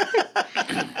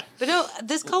 But no,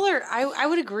 this color, I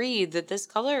would agree that this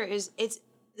color it's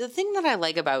the thing that I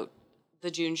like about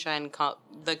the June Shine,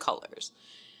 the colors,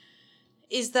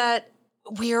 is that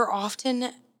we are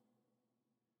often,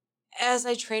 as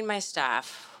I train my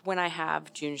staff, when I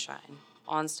have June Shine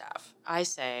on staff, I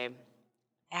say,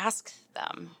 ask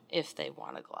them if they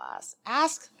want a glass.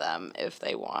 Ask them if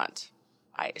they want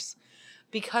ice.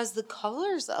 Because the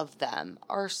colors of them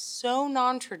are so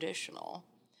non-traditional.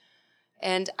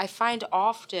 And I find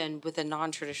often with the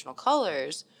non-traditional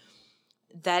colors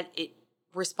that it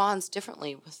responds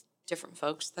differently with different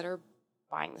folks that are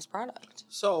buying this product.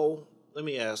 So let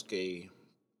me ask a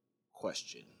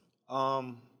question.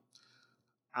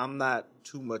 I'm not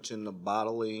too much into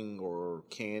bottling or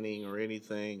canning or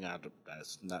anything.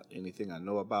 That's not anything I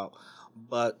know about.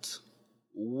 But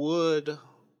would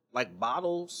like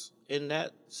bottles in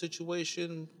that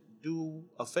situation do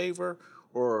a favor,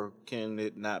 or can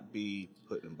it not be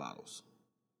put in bottles?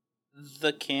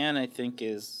 The can, I think,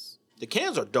 is The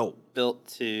cans are dope. built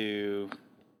to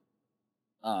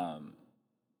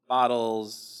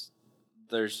bottles.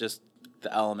 There's just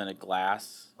the element of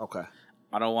glass. Okay.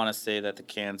 I don't want to say that the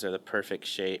cans are the perfect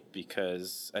shape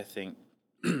because I think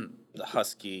the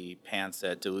Husky pants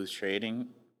at Duluth Trading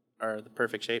are the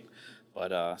perfect shape.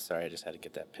 But sorry, I just had to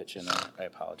get that pitch in there. I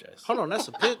apologize. Hold on, that's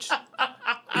a pitch.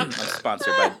 I'm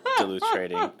sponsored by Duluth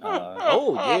Trading.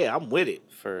 Oh yeah, I'm with it.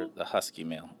 For the Husky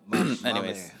mail. My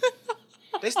Anyways, man.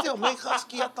 They still make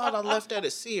Husky. I thought I left that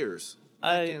at Sears.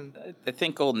 I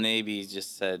think Old Navy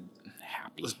just said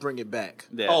happy. Let's bring it back.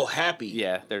 Yeah. Oh, happy.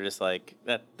 Yeah, they're just like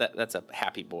that's a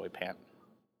happy boy pant.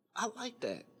 I like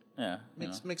that. Yeah,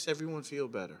 Makes everyone feel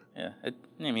better. yeah.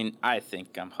 I mean, I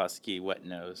think I'm Husky, wet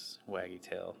nose, waggy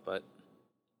tail, but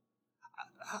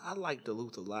I like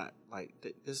Duluth a lot. Like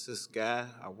this guy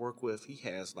I work with. He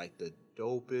has like the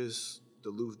dopest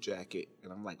Duluth jacket,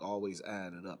 and I'm like always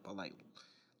eyeing it up. I like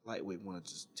lightweight want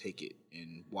to just take it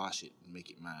and wash it and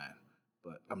make it mine,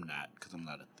 but I'm not because I'm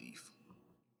not a thief.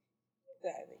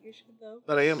 I think you should though.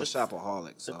 But I am a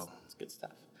shopaholic, so it's good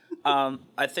stuff.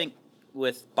 I think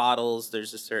with bottles,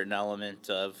 there's a certain element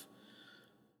of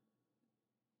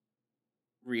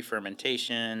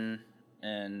re-fermentation,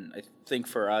 and I think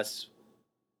for us,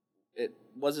 it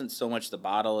wasn't so much the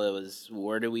bottle, it was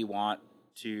where do we want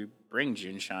to bring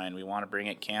June Shine? We want to bring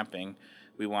it camping,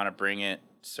 we want to bring it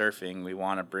surfing, we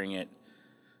want to bring it,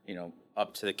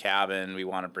 up to the cabin, we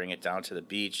want to bring it down to the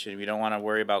beach, and we don't want to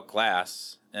worry about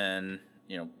glass and,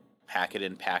 pack it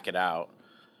in, pack it out.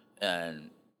 And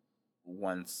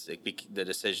once the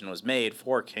decision was made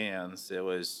for cans, it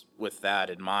was with that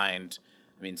in mind.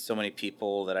 I mean, so many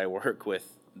people that I work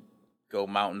with go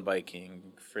mountain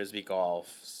biking, frisbee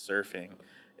golf, surfing.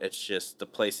 It's just the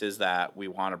places that we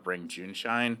want to bring June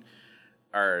Shine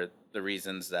are the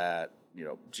reasons that,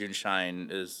 June Shine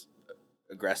is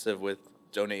aggressive with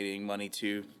donating money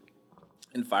to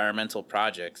environmental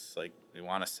projects. Like, we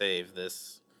want to save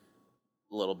this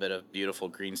little bit of beautiful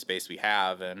green space we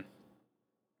have, and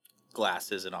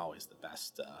glass isn't always the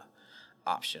best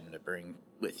option to bring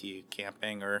with you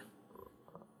camping, or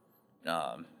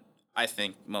I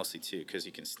think mostly too because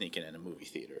you can sneak it into movie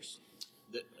theaters.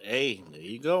 Hey, there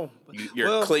you go.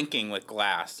 You're clinking with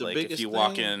glass. the Like, if biggest you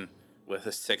walk thing- in with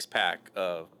a 6-pack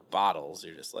of bottles,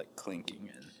 you're just like clinking,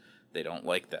 and they don't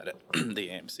like that at the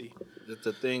AMC.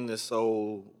 The thing that's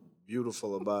so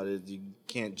beautiful about it, you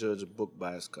can't judge a book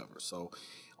by its cover. So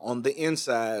on the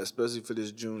inside, especially for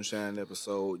this June Shine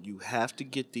episode, you have to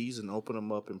get these and open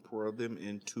them up and pour them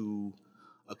into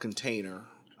a container.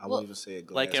 I won't even say a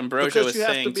glass. Like Ambrosia was because you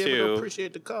have saying, to be able too, to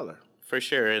appreciate the color. For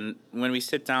sure. And when we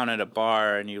sit down at a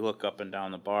bar and you look up and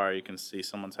down the bar, you can see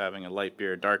someone's having a light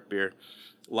beer, dark beer.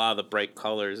 A lot of the bright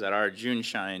colors that are June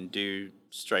Shine do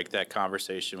strike that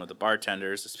conversation with the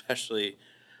bartenders, especially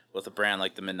with a brand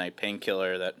like the Midnight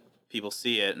Painkiller, that people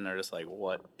see it and they're just like,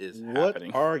 what is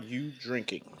happening? What are you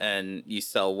drinking? And you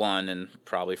sell one and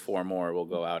probably 4 more will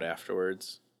go out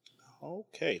afterwards.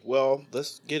 Okay, well,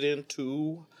 let's get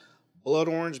into Blood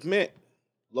Orange Mint,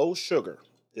 low sugar.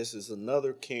 This is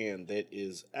another can that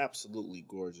is absolutely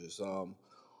gorgeous.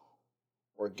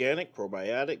 Organic,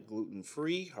 probiotic,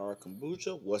 gluten-free, hard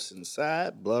kombucha. What's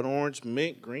inside? Blood orange,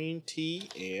 mint, green tea,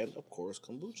 and of course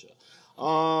kombucha.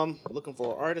 Looking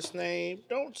for an artist name.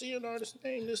 Don't see an artist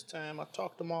name this time. I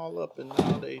talked them all up and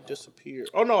now they disappeared.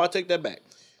 Oh no, I take that back.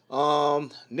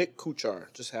 Nick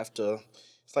Kuchar. Just have to.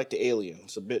 It's like the Alien.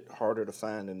 It's a bit harder to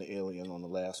find than the Alien on the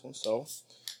last one. So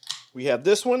we have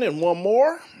this one and one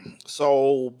more.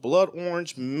 So Blood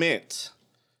Orange Mint.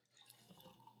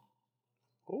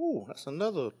 Oh, that's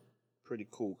another pretty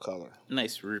cool color.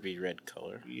 Nice ruby red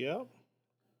color. Yep.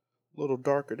 A little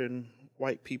darker than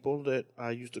white people that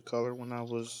I used to color when I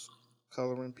was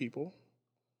coloring people.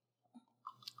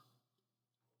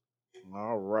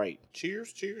 All right.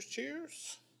 Cheers, cheers,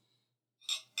 cheers.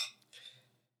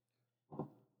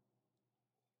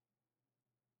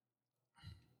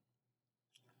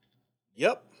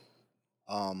 Yep.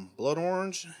 Blood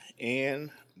orange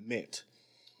and mint.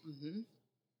 Mm-hmm.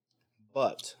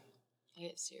 But I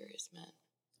get serious, man.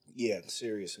 yeah,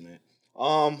 serious mint.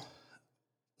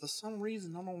 For some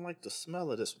reason I don't like the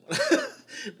smell of this one.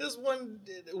 This one,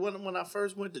 when I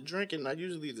first went to drinking, I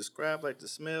usually describe like the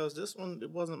smells. This one,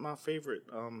 it wasn't my favorite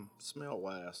smell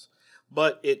wise,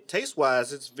 but it taste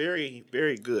wise, it's very,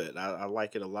 very good. I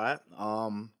like it a lot.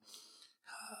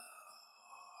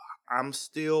 I'm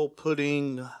still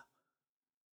putting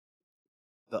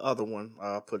the other one.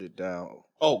 I'll put it down.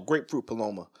 Oh, Grapefruit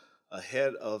Paloma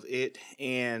ahead of it,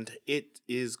 and it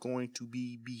is going to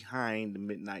be behind the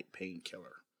Midnight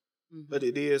Painkiller. Mm-hmm. But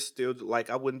it is still, like,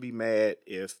 I wouldn't be mad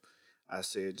if I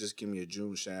said, just give me a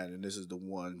June Shine, and this is the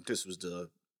one. This was the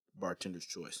bartender's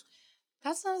choice.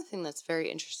 That's another thing that's very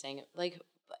interesting. Like,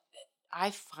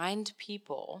 I find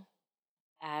people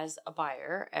as a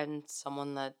buyer and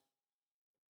someone that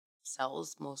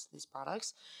sells most of these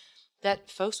products that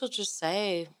folks will just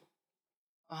say,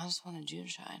 I just want a June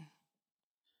Shine.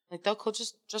 Like, they'll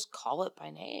just call it by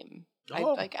name.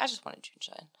 Oh. I just want a June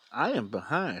Shine. I am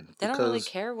behind. They don't really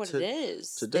care what it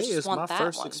is. Today they just is want my that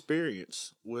first one.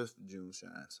 experience with June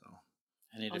Shine, so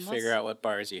I need to figure out what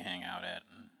bars you hang out at.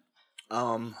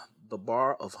 the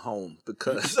bar of home,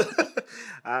 because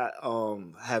I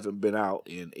haven't been out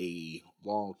in a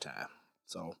long time.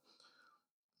 So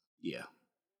yeah.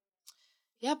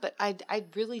 Yeah, but I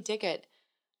really dig it.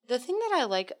 The thing that I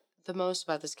like the most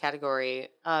about this category,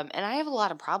 and I have a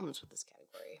lot of problems with this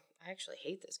category. I actually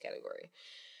hate this category.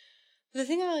 The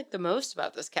thing I like the most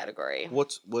about this category,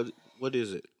 What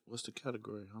is it? What's the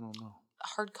category? I don't know.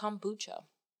 hard kombucha.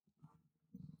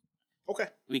 Okay.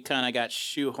 We kind of got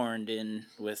shoehorned in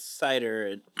with cider.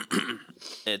 And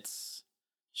it's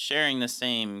sharing the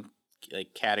same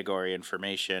like category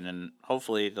information, and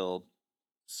hopefully they'll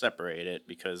separate it,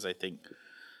 because I think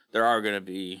there are going to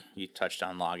be, you touched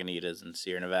on Lagunitas and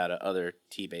Sierra Nevada, other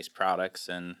tea-based products,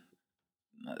 and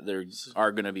there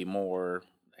are going to be more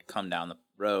that come down the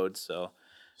road. So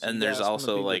and there's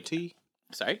also like tea.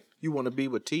 Sorry, You want to be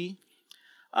with tea?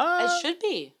 It should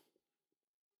be.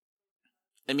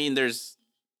 I mean, there's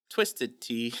twisted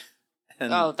tea.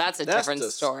 And Oh, that's a different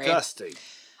story. Disgusting.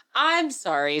 I'm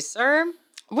sorry, sir.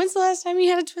 When's the last time you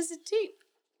had a twisted tea?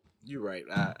 You're right.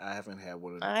 I haven't had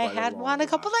one. I had one a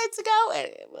couple nights ago, and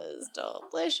it was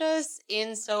delicious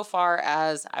insofar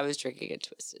as I was drinking a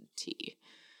twisted tea.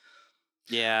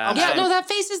 Yeah. Yeah, no, that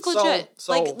face is legit.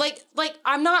 So- like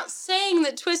I'm not saying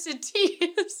that Twisted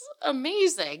Tea is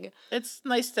amazing. It's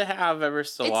nice to have ever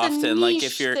so It's a often. Like niche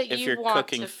if you're that you want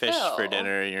cooking to fish for fill.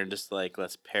 dinner and you're just like,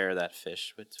 let's pair that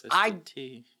fish with twisted I-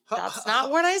 tea. That's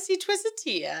not what I see Twisted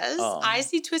Tea as. Oh. I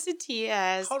see Twisted Tea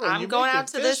as Hold on, I'm you going making out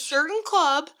to this fish? certain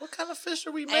club. What kind of fish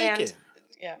are we And making?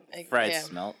 yeah, Fried yeah.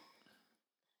 smelt.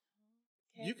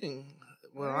 You can.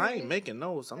 Well, I ain't Alright. making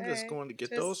those. I'm just Alright. going to get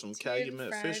those from Twisted Tea and Calumet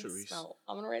fried Fisheries. smelt.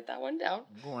 I'm gonna write that one down.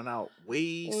 I'm going out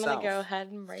way I'm south. gonna go ahead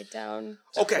and write down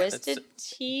Okay. Twisted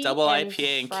Tea, double and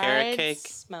IPA and carrot fried cake.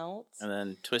 smelt. And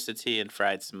then twisted tea and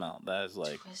fried smelt. That is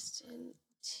like Twisted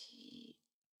Tea.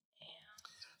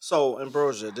 So,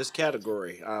 Ambrosia, this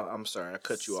category. I'm sorry, I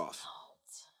cut you off.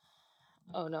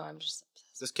 Oh no, I'm just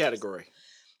obsessed. This category.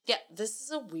 Yeah, this is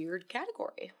a weird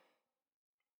category,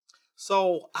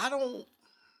 So I don't.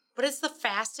 but it's the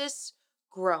fastest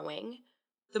growing,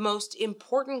 the most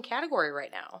important category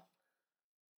right now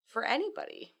for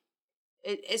anybody.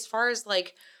 As far as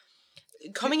like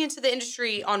coming into the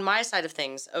industry on my side of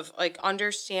things, of like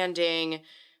understanding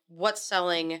what's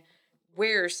selling, where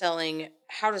you're selling,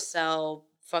 how to sell,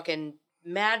 fucking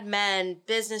Mad Men,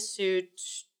 business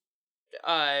suits,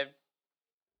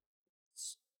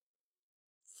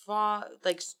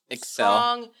 like Excel.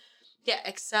 strong, yeah,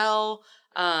 Excel,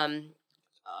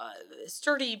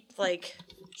 sturdy like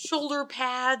shoulder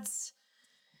pads.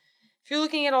 If you're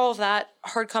looking at all of that,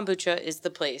 hard kombucha is the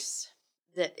place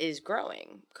that is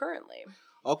growing currently.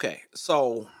 Okay,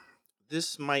 so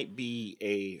this might be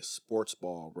a sports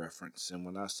ball reference, and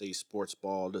when I say sports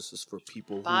ball, this is for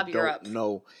people Bob, who you're don't up.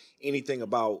 know anything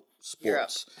about You're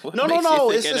up. sports. what No, makes no.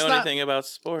 you It's think I know not. anything about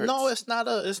sports. No, it's not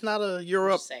a. It's not a I'm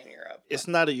Europe. just saying you're up. It's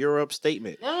not a Europe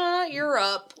statement. No, not you're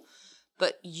up,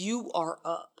 but you are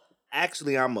up.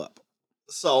 Actually, I'm up.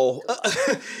 So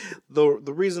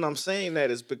the reason I'm saying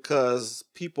that is because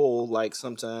people, like,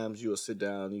 sometimes you'll sit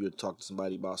down, you'll talk to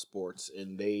somebody about sports,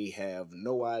 and they have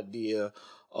no idea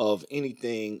of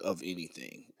anything,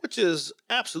 which is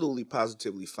absolutely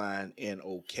positively fine and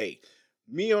okay.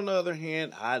 Me, on the other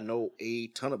hand, I know a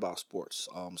ton about sports.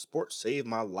 Sports saved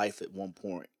my life at one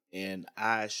point, and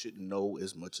I shouldn't know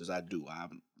as much as I do. I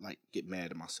like get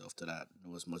mad at myself that I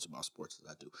know as much about sports as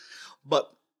I do.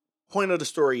 But point of the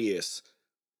story is,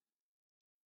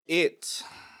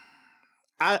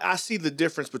 I see the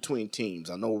difference between teams.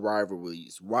 I know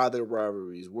rivalries, why they're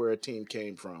rivalries, where a team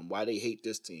came from, why they hate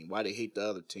this team, why they hate the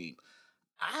other team.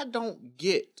 I don't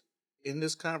get in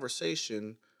this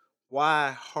conversation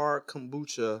why hard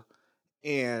kombucha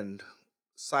and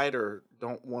cider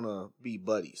don't want to be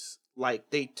buddies. Like,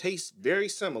 they taste very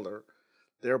similar.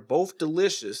 They're both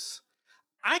delicious.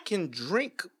 I can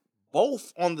drink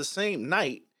both on the same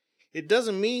night. It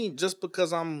doesn't mean just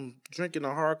because I'm drinking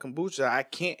a hard kombucha, I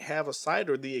can't have a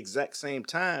cider the exact same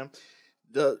time.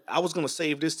 I was going to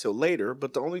save this till later,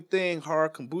 but the only thing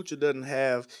hard kombucha doesn't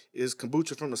have is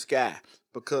kombucha from the sky,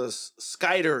 because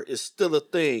cider is still a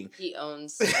thing. He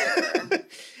owns cider.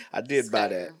 I did buy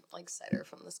that. Like cider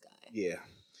from the sky. Yeah.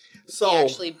 He So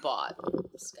actually bought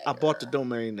cider. I bought the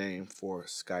domain name for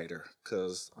Skyder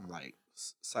because I'm like,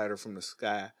 cider from the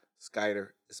sky,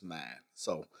 Skyder is mine.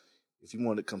 So if you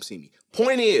want to come see me.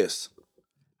 Point is,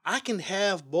 I can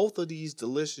have both of these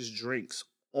delicious drinks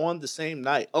on the same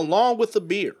night, along with a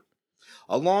beer,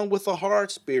 along with a hard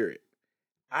spirit.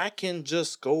 I can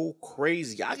just go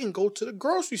crazy. I can go to the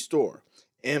grocery store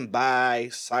and buy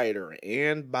cider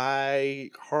and buy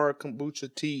hard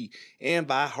kombucha tea and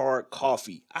buy hard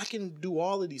coffee. I can do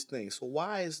all of these things. So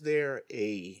why is there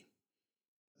a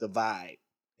divide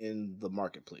in the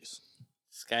marketplace?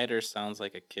 Skyder sounds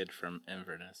like a kid from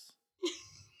Inverness.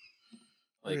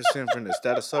 Like, Where's Inverness? Is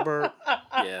that a suburb?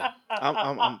 yeah,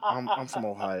 I'm from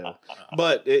Ohio,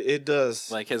 but it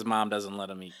does. like his mom doesn't let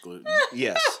him eat gluten.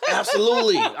 Yes,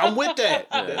 absolutely. I'm with that.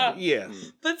 Yeah. Yeah.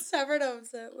 But Severed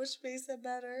owns it, which makes it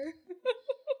better.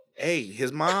 Hey,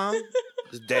 his mom,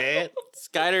 his dad,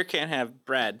 Skyder can't have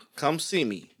bread. come see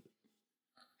me.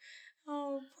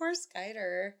 Oh, poor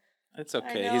Skyder. It's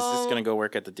okay. He's just know. gonna go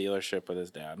work at the dealership with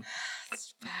his dad.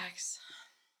 It's facts.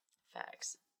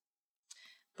 Facts.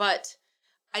 But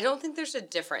I don't think there's a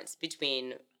difference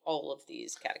between all of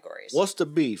these categories. What's the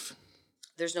beef?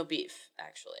 There's no beef,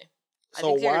 actually. I So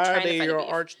think they're why are trying to they find a your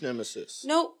beef. arch nemesis?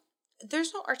 No,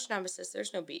 there's no arch nemesis.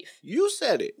 There's no beef. You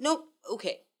said it. No,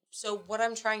 okay. So what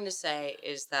I'm trying to say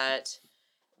is that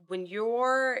when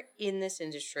you're in this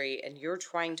industry and you're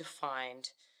trying to find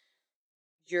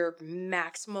your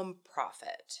maximum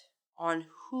profit on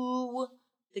who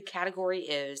the category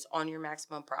is on your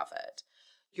maximum profit,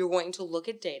 you're going to look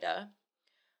at data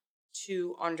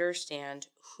to understand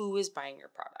who is buying your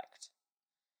product.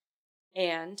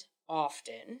 And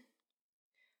often,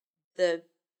 the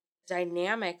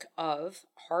dynamic of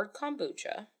hard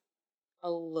kombucha, a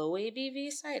low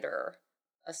ABV cider,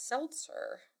 a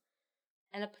seltzer,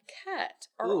 and a paquette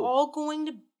are Ooh. all going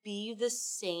to be the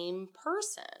same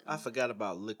person. I forgot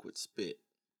about liquid spit,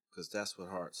 because that's what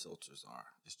hard seltzers are.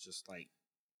 It's just like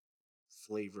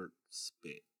flavored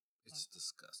spit. It's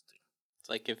disgusting. It's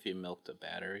like if you milked a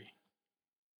battery.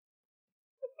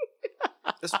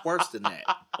 It's worse than that.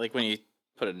 Like when you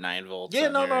put a 9 volts Yeah,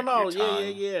 on no. your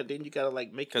Yeah. Then you gotta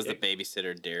like make Because the it.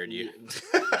 babysitter dared you.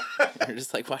 Yeah. You're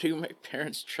just like, why do my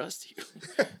parents trust you?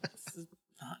 This is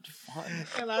not fun.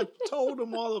 And I told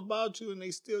them all about you, and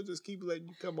they still just keep letting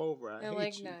you come over. I They're hate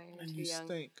like, you. no, you're And too you young.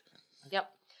 stink.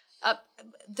 Yep.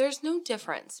 There's no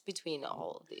difference between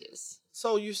all of these.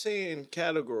 So you saying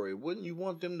category? Wouldn't you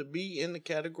want them to be in the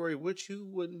category with you?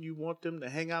 Wouldn't you want them to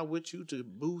hang out with you to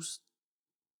boost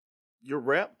your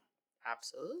rep?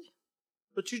 Absolutely.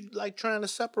 But you like trying to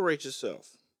separate yourself.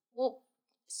 Well,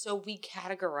 so we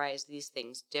categorize these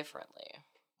things differently.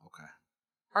 Okay.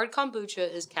 Hard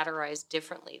kombucha is categorized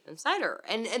differently than cider.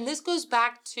 And this goes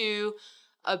back to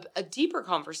a deeper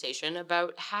conversation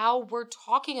about how we're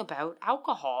talking about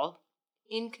alcohol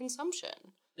in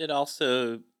consumption. It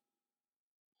also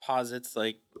posits,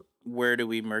 like, where do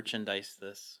we merchandise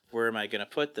this? Where am I going to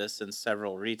put this? And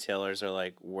several retailers are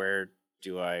like, where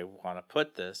do I want to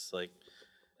put this? Like,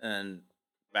 and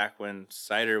back when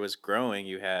cider was growing,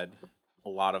 you had a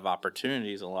lot of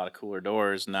opportunities, a lot of cooler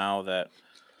doors. Now that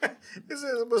He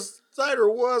says, but cider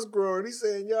was growing. He's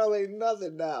saying y'all ain't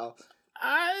nothing now.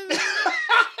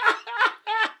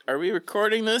 Are we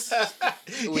recording this?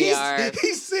 We are.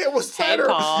 He said when Hey,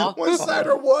 Paul.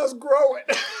 cider was growing.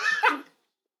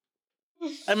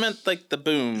 I meant like the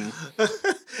boom.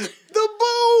 The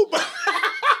boom.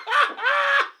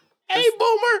 Hey,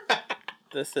 boomer.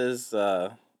 This is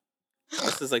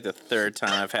like the third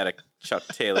time I've had a Chuck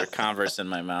Taylor Converse in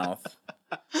my mouth.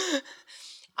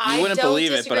 You wouldn't don't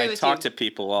believe it, but disagree I with talk you. to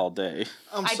people all day.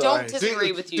 I don't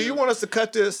disagree with you. Do you want us to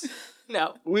cut this?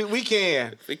 No. We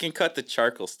can. If we can cut the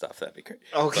charcoal stuff, that'd be great.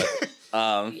 Okay.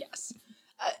 Yes.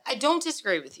 I don't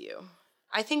disagree with you.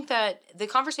 I think that the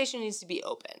conversation needs to be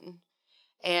open.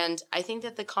 And I think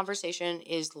that the conversation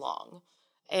is long.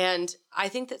 And I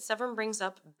think that Severin brings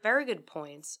up very good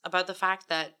points about the fact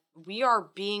that we are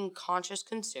being conscious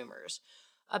consumers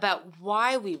about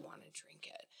why we want to drink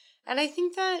it. And I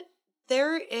think that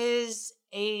there is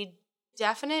a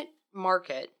definite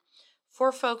market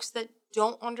for folks that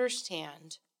don't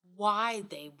understand why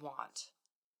they want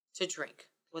to drink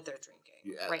what they're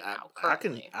drinking right now.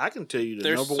 Currently. I can tell you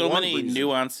There's number so one many reason.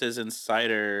 nuances in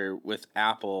cider with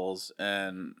apples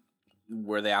and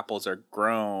where the apples are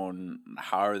grown,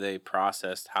 how are they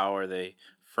processed, how are they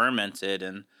fermented,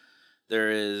 and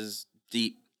there is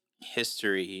deep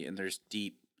history and there's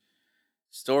deep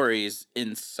stories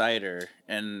in cider,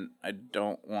 and I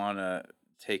don't want to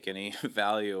take any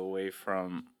value away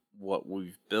from what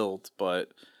we've built,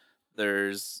 but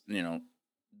there's,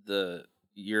 the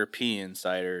European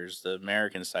ciders, the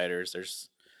American ciders, there's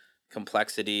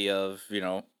complexity of,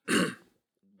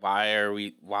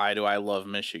 why do I love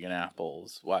Michigan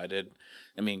apples?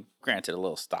 Granted, a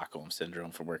little Stockholm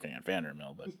syndrome from working at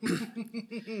Vandermill, but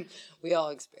we all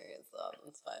experience that.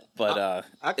 It's fine. but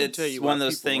I can it's tell you one of why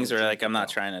those people things wanna where, drink like, I'm not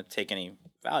it, trying to take any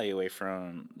value away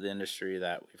from the industry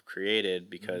that we've created,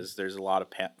 because there's a lot of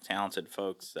talented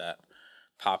folks that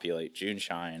populate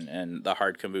Juneshine and the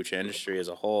hard kombucha industry as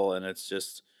a whole, and it's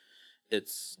a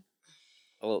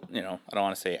little, I don't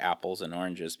want to say apples and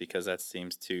oranges because that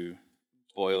seems too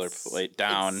boilerplate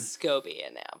down. It's SCOBY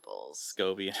and apples.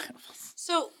 SCOBY and apples.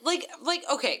 So,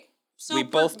 okay. So we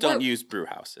both don't use brew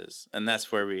houses, and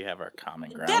that's where we have our common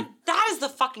ground. That is the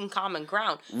fucking common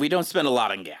ground. We don't spend a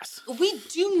lot on gas. We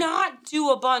do not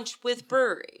do a bunch with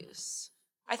breweries.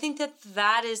 I think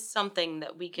that is something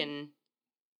that we can...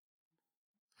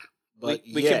 But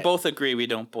we can both agree we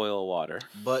don't boil water.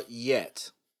 But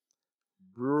yet,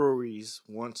 breweries,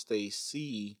 once they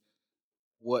see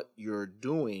what you're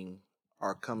doing,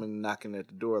 are coming knocking at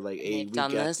the door like, hey, They've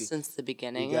done this since the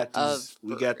beginning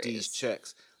we got these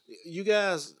checks. You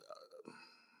guys,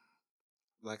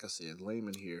 like I said,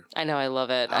 layman here. I know, I love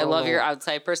it. I love your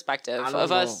outside perspective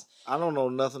of us. I don't know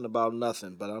nothing about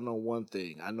nothing, but I know one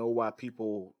thing. I know why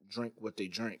people drink what they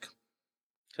drink.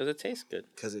 Because it tastes good.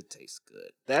 Because it tastes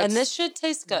good. And this should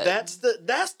taste good. That's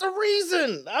the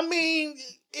reason. I mean,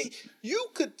 you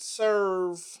could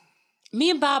serve... Me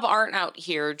and Bob aren't out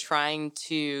here trying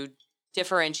to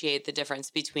differentiate the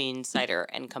difference between cider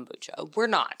and kombucha. We're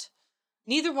not.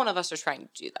 Neither one of us are trying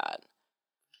to do that.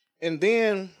 And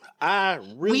then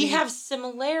we have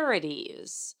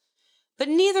similarities, But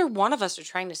neither one of us are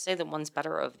trying to say that one's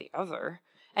better over the other.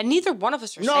 And neither one of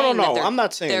us are No, saying no, that no. they're, I'm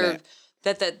not saying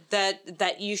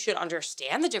that you should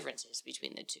understand the differences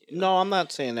between the two. No, I'm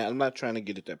not saying that. I'm not trying to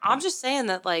get at that point. I'm just saying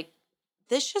that, like,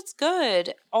 this shit's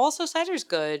good. Also, cider's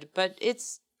good, but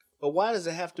it's... But why does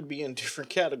it have to be in different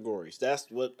categories? That's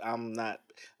what I'm not...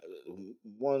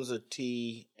 One's a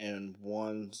tea and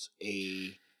one's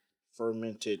a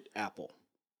fermented apple.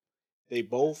 They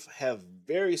both have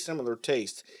very similar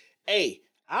tastes. Hey,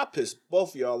 I'll piss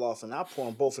both of y'all off and I'll pour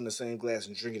them both in the same glass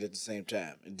and drink it at the same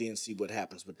time and then see what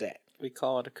happens with that. We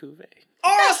call it a cuvee.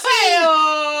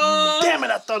 Oh, damn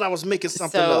it, I thought I was making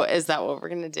something So, up. is that what we're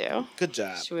going to do? Good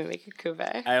job. Should we make a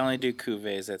cuvee? I only do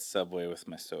cuvées at Subway with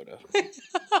my soda.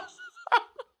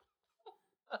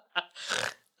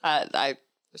 I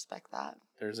respect that.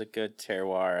 There's a good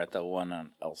terroir at the one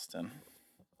on Elston.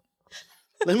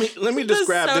 Let me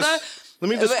describe this. Let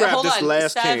me describe this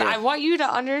last Sev, can. I want you to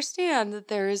understand that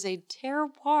there is a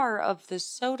terroir of the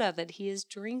soda that he is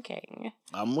drinking.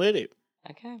 I'm with it.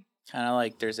 Okay. Kind of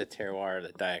like there's a terroir of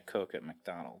the Diet Coke at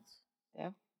McDonald's.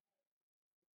 Yeah.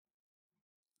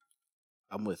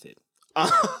 I'm with it.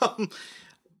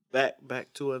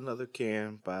 Back to another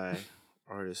can by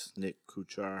artist Nick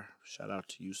Kuchar. Shout out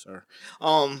to you, sir.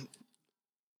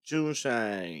 June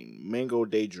Shine Mango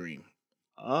Daydream.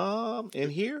 In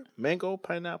here, mango,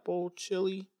 pineapple,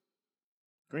 chili,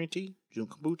 green tea, June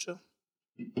kombucha.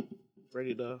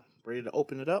 Ready to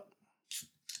open it up.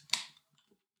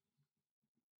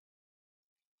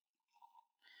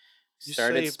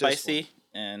 Started spicy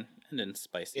and ended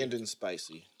spicy. Ending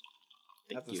spicy.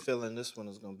 I have a feeling this one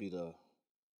is going to be the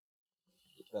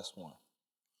best one.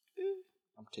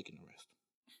 I'm taking the rest.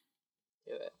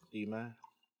 Do it. Do you mind?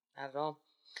 Not at all.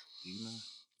 Do you mind?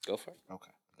 Go for it.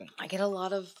 Okay. Thank you. I get a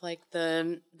lot of like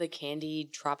the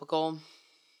candied tropical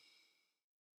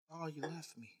Oh, you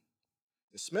left me.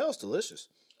 It smells delicious.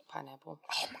 pineapple.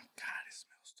 Oh my God, it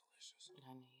smells delicious.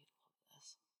 I need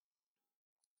this.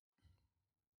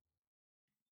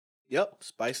 Yep,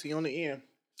 spicy on the end.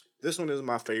 This one is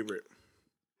my favorite.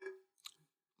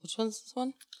 Which one's this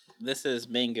one? This is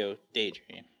Mango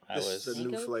Daydream. This is a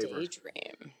new Mango flavor.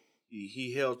 Daydream.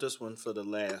 He held this one for the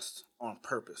last on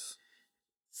purpose.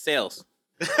 Sales.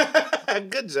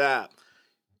 Good job.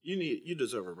 You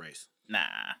deserve a raise. Nah.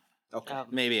 Okay.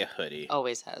 Maybe a hoodie.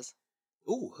 Always has.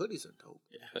 Ooh, hoodies are dope.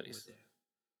 Yeah, hoodies.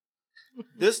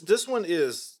 This one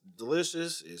is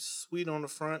delicious. It's sweet on the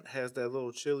front. Has that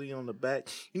little chili on the back.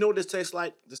 You know what this tastes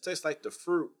like? This tastes like the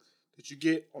fruit that you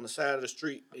get on the side of the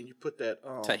street, and you put that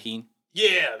Tahini.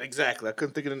 Yeah, exactly. I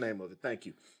couldn't think of the name of it. Thank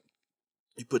you.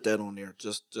 You put that on there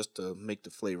just to make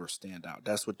the flavor stand out.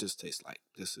 That's what this tastes like.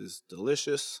 This is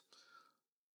delicious.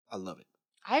 I love it.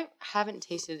 I haven't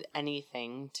tasted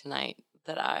anything tonight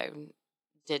that I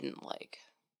didn't like.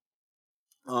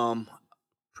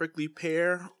 Prickly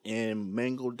pear and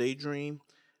mango daydream.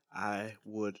 I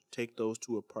would take those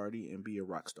to a party and be a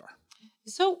rock star.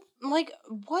 So, like,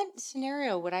 what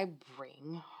scenario would I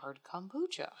bring hard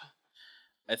kombucha?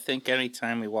 I think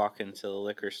anytime we walk into the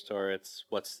liquor store, it's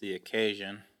what's the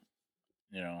occasion?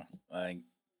 You know, like,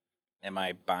 am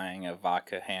I buying a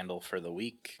vodka handle for the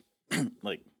week?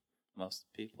 Like most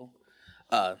people.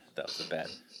 That was a bad.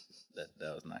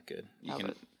 That was not good. You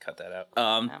can cut that out.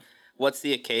 No. What's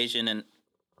the occasion? And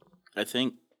I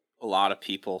think a lot of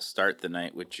people start the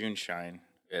night with June Shine.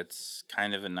 It's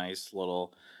kind of a nice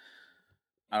little.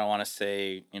 I don't want to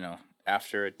say,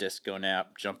 after a disco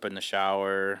nap, jump in the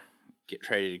shower, get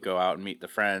ready to go out and meet the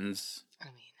friends. I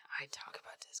mean, I talk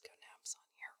about disco naps on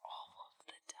here all of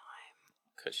the time.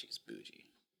 Because she's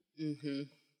bougie. Mm-hmm.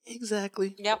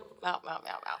 Exactly. Yep.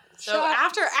 So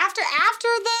after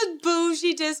the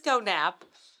bougie disco nap,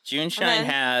 June Shine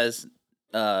has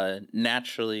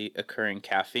naturally occurring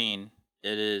caffeine.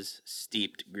 It is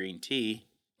steeped green tea,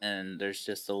 and there's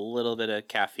just a little bit of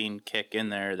caffeine kick in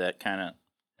there that kind of,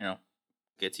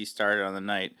 gets you started on the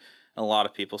night. And a lot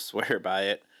of people swear by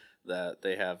it, that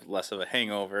they have less of a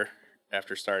hangover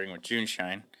after starting with June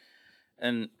Shine.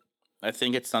 And I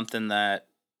think it's something that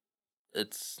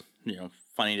it's,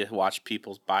 funny to watch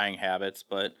people's buying habits,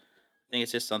 but I think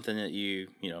it's just something that you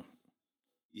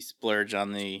splurge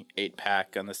on the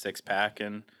 8-pack, on the 6-pack,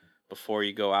 and before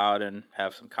you go out and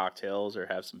have some cocktails or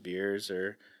have some beers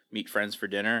or meet friends for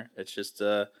dinner, it's just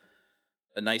a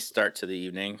nice start to the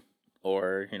evening,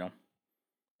 or,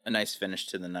 a nice finish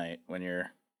to the night when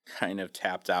you're kind of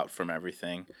tapped out from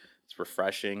everything. It's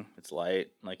refreshing. It's light.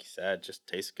 Like you said, just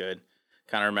tastes good.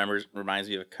 Kind of reminds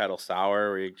me of a kettle sour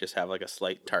where you just have like a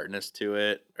slight tartness to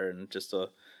it, or just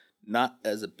not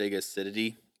as a big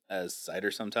acidity as cider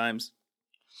sometimes.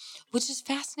 which is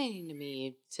fascinating to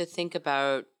me to think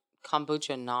about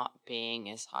kombucha not being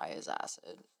as high as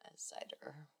acid as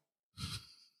cider.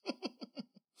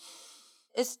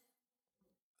 It's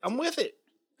I'm with it.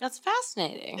 That's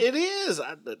fascinating. It is.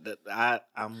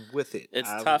 I'm with it. It's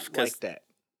I tough 'cause- like that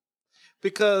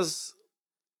because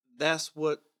that's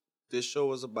what this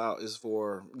show is about. Is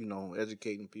for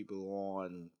educating people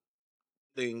on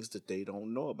things that they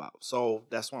don't know about. So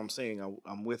that's why I'm saying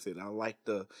I'm with it. I like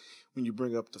when you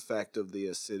bring up the fact of the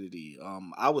acidity.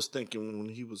 I was thinking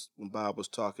when Bob was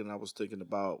talking, I was thinking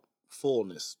about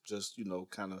fullness. Just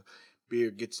kind of beer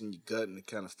gets in your gut and it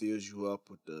kind of fills you up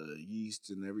with the yeast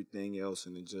and everything else,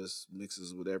 and it just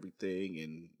mixes with everything.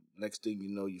 And next thing you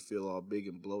know, you feel all big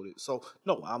and bloated. So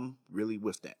no, I'm really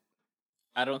with that.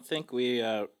 I don't think we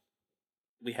have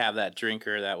that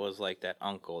drinker that was like that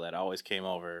uncle that always came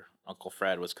over. Uncle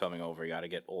Fred was coming over. You got to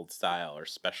get old style or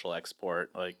special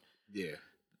export, like Yeah.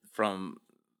 from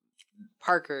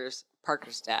Parker's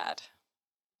dad.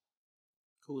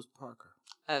 Who's Parker?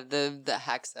 The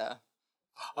Hexa.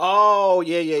 Oh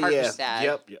yeah. Parker's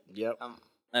dad. Yep.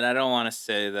 And I don't want to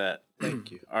say that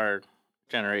Thank you. our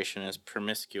generation is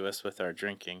promiscuous with our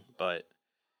drinking, but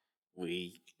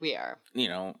we are.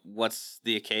 What's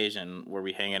the occasion? Were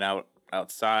we hanging out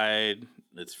outside?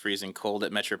 It's freezing cold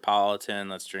at Metropolitan.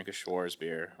 Let's drink a Schwarz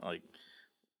beer. Like,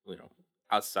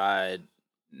 outside,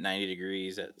 90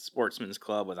 degrees at Sportsman's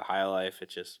Club with a High Life.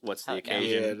 It's just, what's the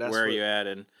occasion? Yeah, where are you at?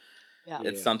 And Yeah.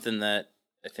 it's something that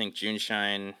I think June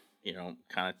Shine,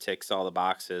 kind of ticks all the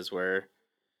boxes where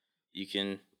you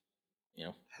can,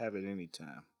 have it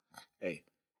anytime. Hey.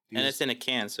 And it's in a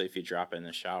can, so if you drop it in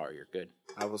the shower, you're good.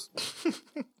 I was.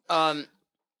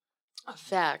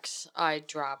 Facts. I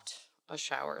dropped a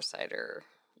shower cider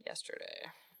yesterday.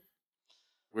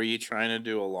 Were you trying to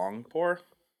do a long pour?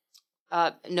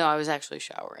 No, I was actually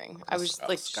showering. I was just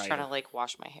Skyler. trying to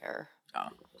wash my hair. Oh.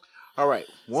 All right.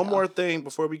 One more thing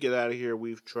before we get out of here.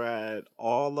 We've tried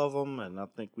all of them, and I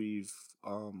think we've,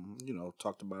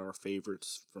 talked about our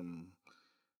favorites from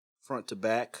front to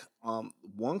back.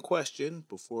 One question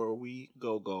before we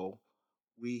go.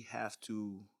 We have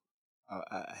to.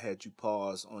 I had you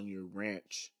pause on your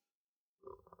ranch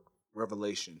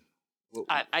revelation. We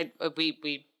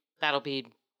that'll be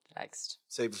next.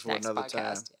 Save it for next another podcast,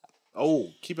 time. Yeah.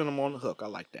 Oh, keeping them on the hook. I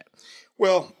like that.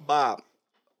 Well, Bob,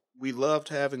 we loved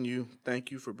having you.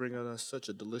 Thank you for bringing us such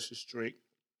a delicious drink.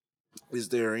 Is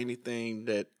there anything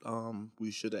that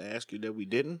we should have asked you that we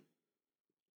didn't?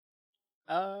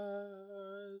 6%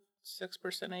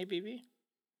 ABV.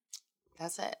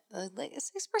 That's it. Like 6%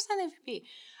 AVP.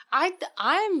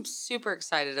 I'm super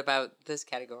excited about this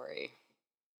category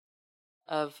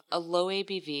of a low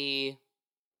ABV.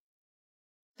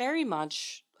 Very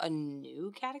much a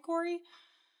new category.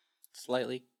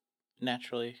 Slightly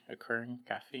naturally occurring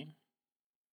caffeine.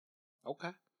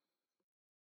 Okay.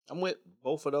 I'm with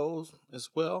both of those as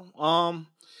well.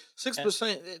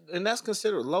 6%, and that's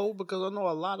considered low because I know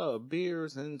a lot of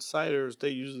beers and ciders, they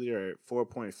usually are at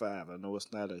 4.5. I know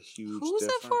it's not a huge Who's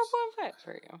difference. at 4.5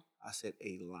 for you? I said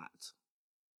a lot.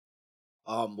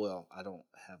 Well, I don't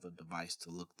have a device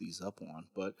to look these up on,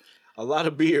 but a lot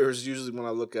of beers, usually when I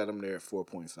look at them, they're at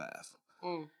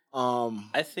 4.5.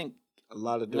 I think a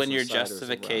lot of when your ciders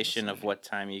justification of what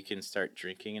time you can start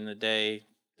drinking in the day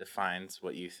defines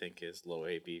what you think is low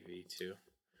ABV too.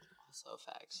 Also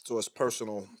facts. So it's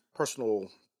personal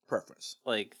preference.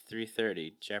 Like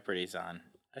 3:30, Jeopardy's on.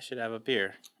 I should have a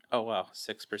beer. Oh wow,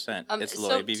 6%. It's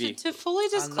low ABV. To fully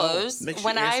disclose,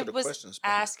 when I was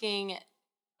asking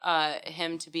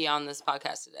him to be on this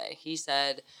podcast today, he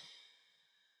said,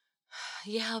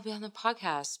 "Yeah, I'll be on the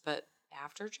podcast, but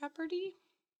after Jeopardy."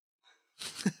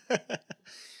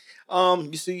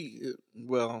 You see,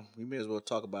 well, we may as well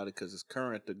talk about it because it's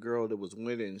current. The girl that was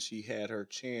winning, she had her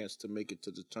chance to make it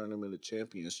to the Tournament of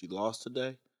Champions. She lost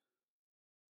today.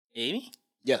 Amy?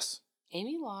 Yes.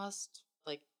 Amy lost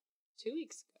like 2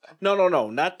 weeks ago. No,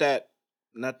 not that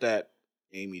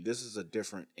Amy. This is a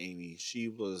different Amy.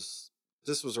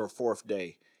 This was her fourth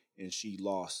day, and she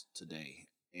lost today,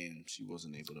 and she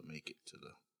wasn't able to make it to the.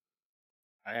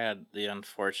 I had the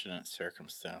unfortunate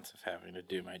circumstance of having to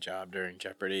do my job during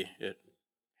Jeopardy. It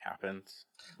happens,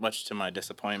 much to my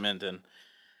disappointment, and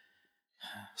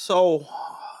so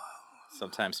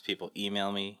sometimes people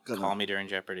email me, call me during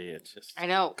Jeopardy. It's just I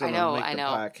know. Make the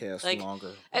podcast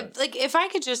longer. Like if I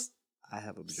could just I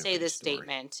have a say this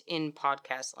statement in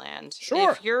podcast land.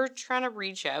 Sure. If you're trying to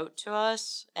reach out to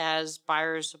us as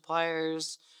buyers,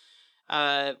 suppliers,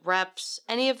 reps,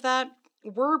 any of that,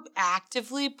 we're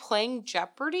actively playing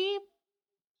Jeopardy.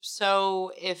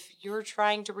 So if you're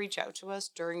trying to reach out to us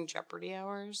during Jeopardy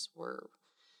hours, we're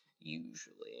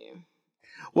usually.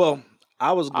 Well,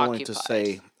 I was going to occupied.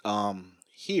 say,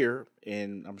 here,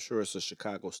 and I'm sure it's a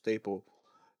Chicago staple,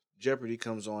 Jeopardy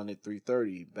comes on at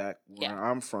 3:30. Back where Yeah.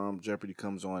 I'm from, Jeopardy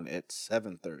comes on at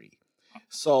 7:30.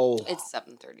 So It's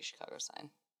 7:30 Chicago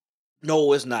sign.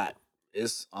 no, it's not.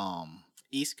 It's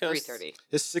East Coast. 3:30.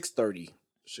 it's 6:30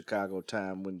 Chicago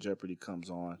time when Jeopardy comes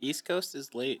on. East Coast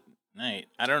is late night.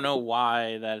 I don't know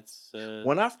why that's.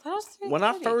 When I That's when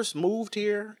I 3:30. first moved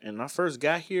here and I first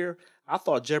got here, I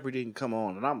thought Jeopardy didn't come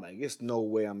on, and I'm like, "It's no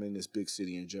way I'm in this big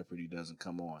city and Jeopardy doesn't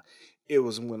come on." It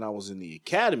was when I was in the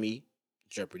academy,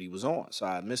 Jeopardy was on, so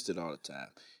I missed it all the time.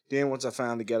 Then once I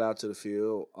finally got out to the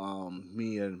field,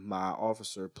 me and my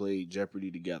officer played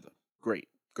Jeopardy together. Great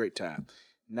time.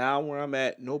 Now where I'm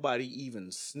at, nobody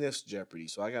even sniffs Jeopardy,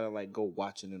 so I gotta like go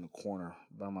watch it in a corner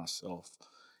by myself.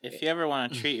 If you ever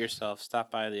want to treat yourself, stop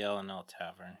by the L&L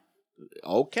Tavern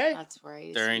Okay. That's where I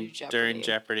used to do during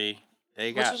Jeopardy.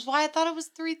 They Which got was why I thought it was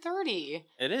 3:30.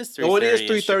 it is 3:30. Oh, it is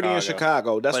 3:30 in Chicago.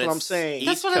 Chicago. That's But what I'm it's saying.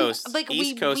 That's East what I'm- Coast. like,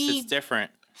 East Coast is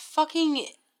different. Fucking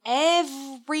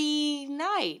every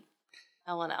night.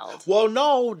 L&L. Well,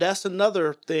 no, that's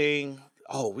another thing.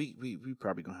 Oh, we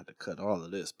probably gonna have to cut all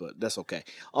of this, but that's okay.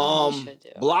 We should do.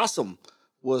 Blossom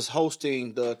was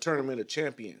hosting the Tournament of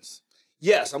Champions.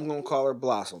 Yes, I'm gonna call her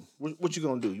Blossom. What you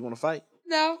gonna do? You want to fight?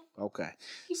 No. Okay.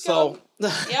 Keep So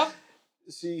Yep.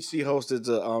 she hosted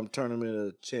the Tournament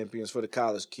of Champions for the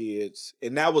college kids,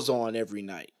 and that was on every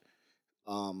night,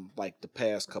 like the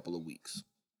past couple of weeks.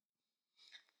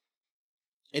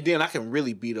 And then I can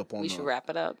really beat up on We should wrap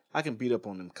it up. I can beat up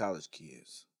on them college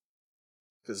kids.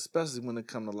 Because especially when it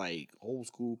come to like old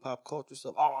school pop culture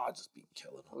stuff, I just be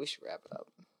killing them. We should wrap it up.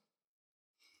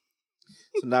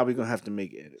 So now we're going to have to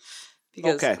make edits.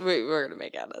 Because Okay. we're going to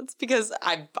make edits. Because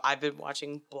I've been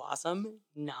watching Blossom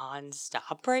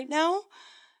nonstop right now.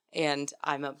 And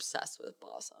I'm obsessed with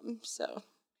Blossom. So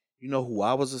You know who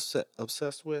I was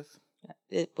obsessed with?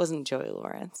 it wasn't Joey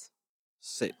Lawrence.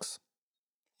 6.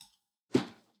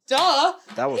 Duh!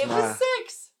 That was It was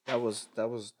 6! That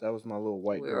was my little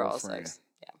white We were all girlfriend. 6.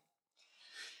 Yeah.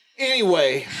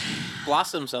 Anyway,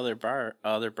 Blossom's other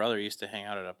brother used to hang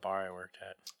out at a bar I worked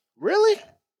at. really?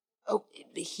 Oh,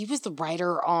 he was the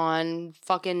writer on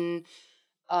fucking...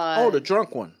 The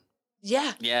drunk one.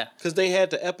 Yeah. Yeah. Because they had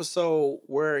the episode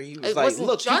where he was It like, wasn't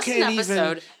 "Look, just an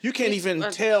episode. you can't It even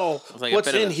was- tell like a what's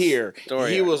bit of in a here."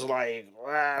 story He arc. was like,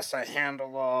 "That's a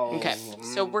handle of Okay.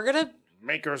 So we're going to...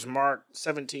 Maker's Mark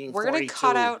 1742." We're going to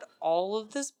cut out all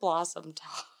of this Blossom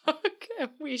talk.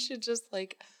 And we should just,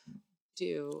 like,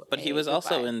 do But he a was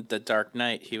also goodbye. in The Dark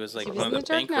Knight. He was like He was one in of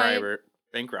The the Dark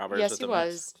bank robbers. Yes, with he the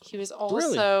was. He was Really?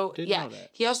 also... Didn't Yeah. know that.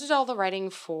 He also did all the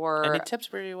writing for... And he tips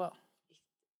very well.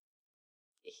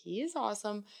 He is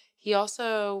awesome. He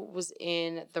also was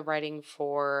in the writing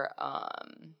for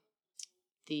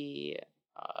the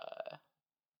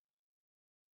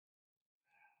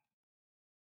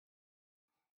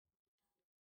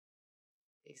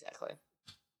exactly.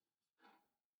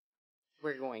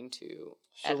 We're going to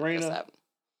edit this Serena, up.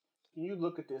 can you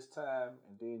look at this time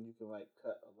and then you can like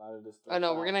cut a lot of this stuff? Oh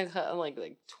no, out? we're gonna cut like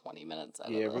 20 minutes out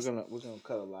Yeah, of this. we're gonna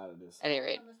cut a lot of this. At any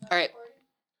rate. All right.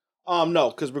 No,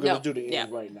 because we're gonna No, do the end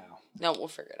yeah. right now. No, we'll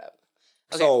figure it out.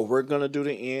 Okay. So we're gonna do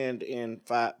the end in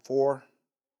 5, 4,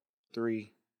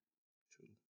 3, 2.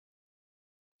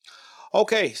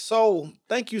 Okay, so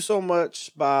thank you so much,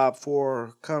 Bob,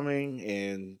 for coming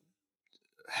and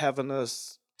having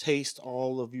us taste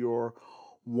all of your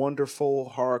wonderful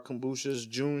hard kombuchas.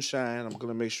 June Shine. I'm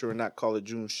gonna make sure and not call it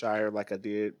June Shire like I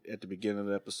did at the beginning of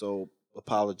the episode.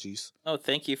 Apologies. Oh,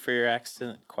 thank you for your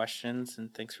excellent questions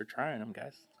and thanks for trying them,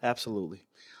 guys. Absolutely.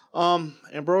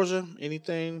 Ambrosia,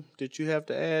 anything that you have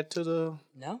to add to the...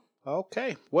 No?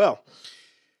 Okay, well,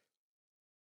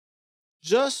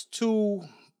 just to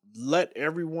let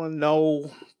everyone know,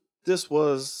 this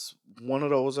was one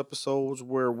of those episodes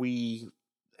where we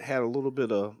had a little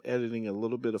bit of editing, a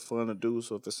little bit of fun to do,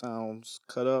 so if it sounds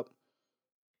cut up,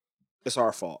 it's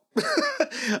our fault.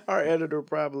 Our editor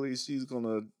she's going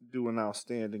to do an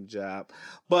outstanding job.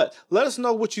 But let us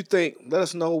know what you think. Let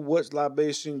us know what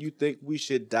libation you think we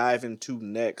should dive into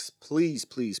next. Please,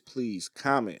 please, please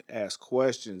comment, ask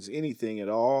questions, anything at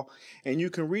all. And you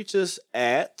can reach us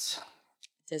at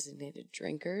Designated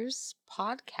Drinkers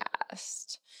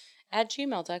Podcast at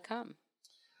gmail.com.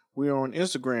 We are on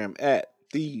Instagram at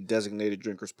the Designated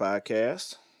Drinkers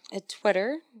Podcast. At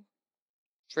Twitter,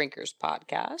 Drinkers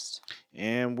Podcast.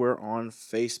 And we're on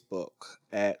Facebook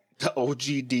at the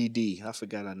OGDD. I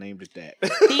forgot I named it that.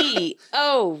 The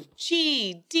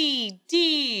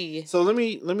OGDD. So let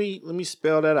me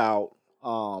spell that out.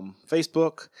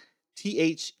 Facebook,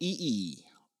 TheeohogDD.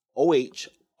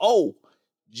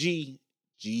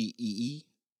 GEEDEEDEE,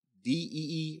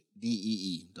 the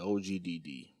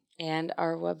OGDD. And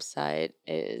our website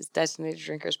is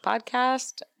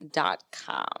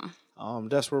destinatordrinkerspodcast.com.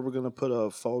 That's where we're gonna put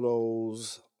up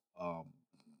photos,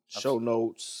 show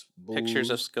notes, booze, Pictures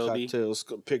of SCOBY. cocktails,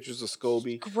 pictures of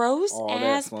SCOBY, Gross all that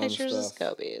ass fun pictures of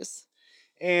stuff. scobies.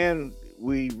 And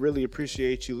we really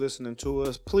appreciate you listening to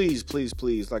us. Please, please,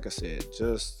 please, like I said,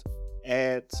 just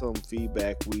add some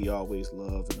feedback. We always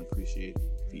love and appreciate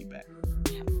feedback.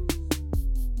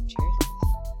 Cheers.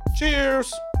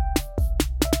 Cheers!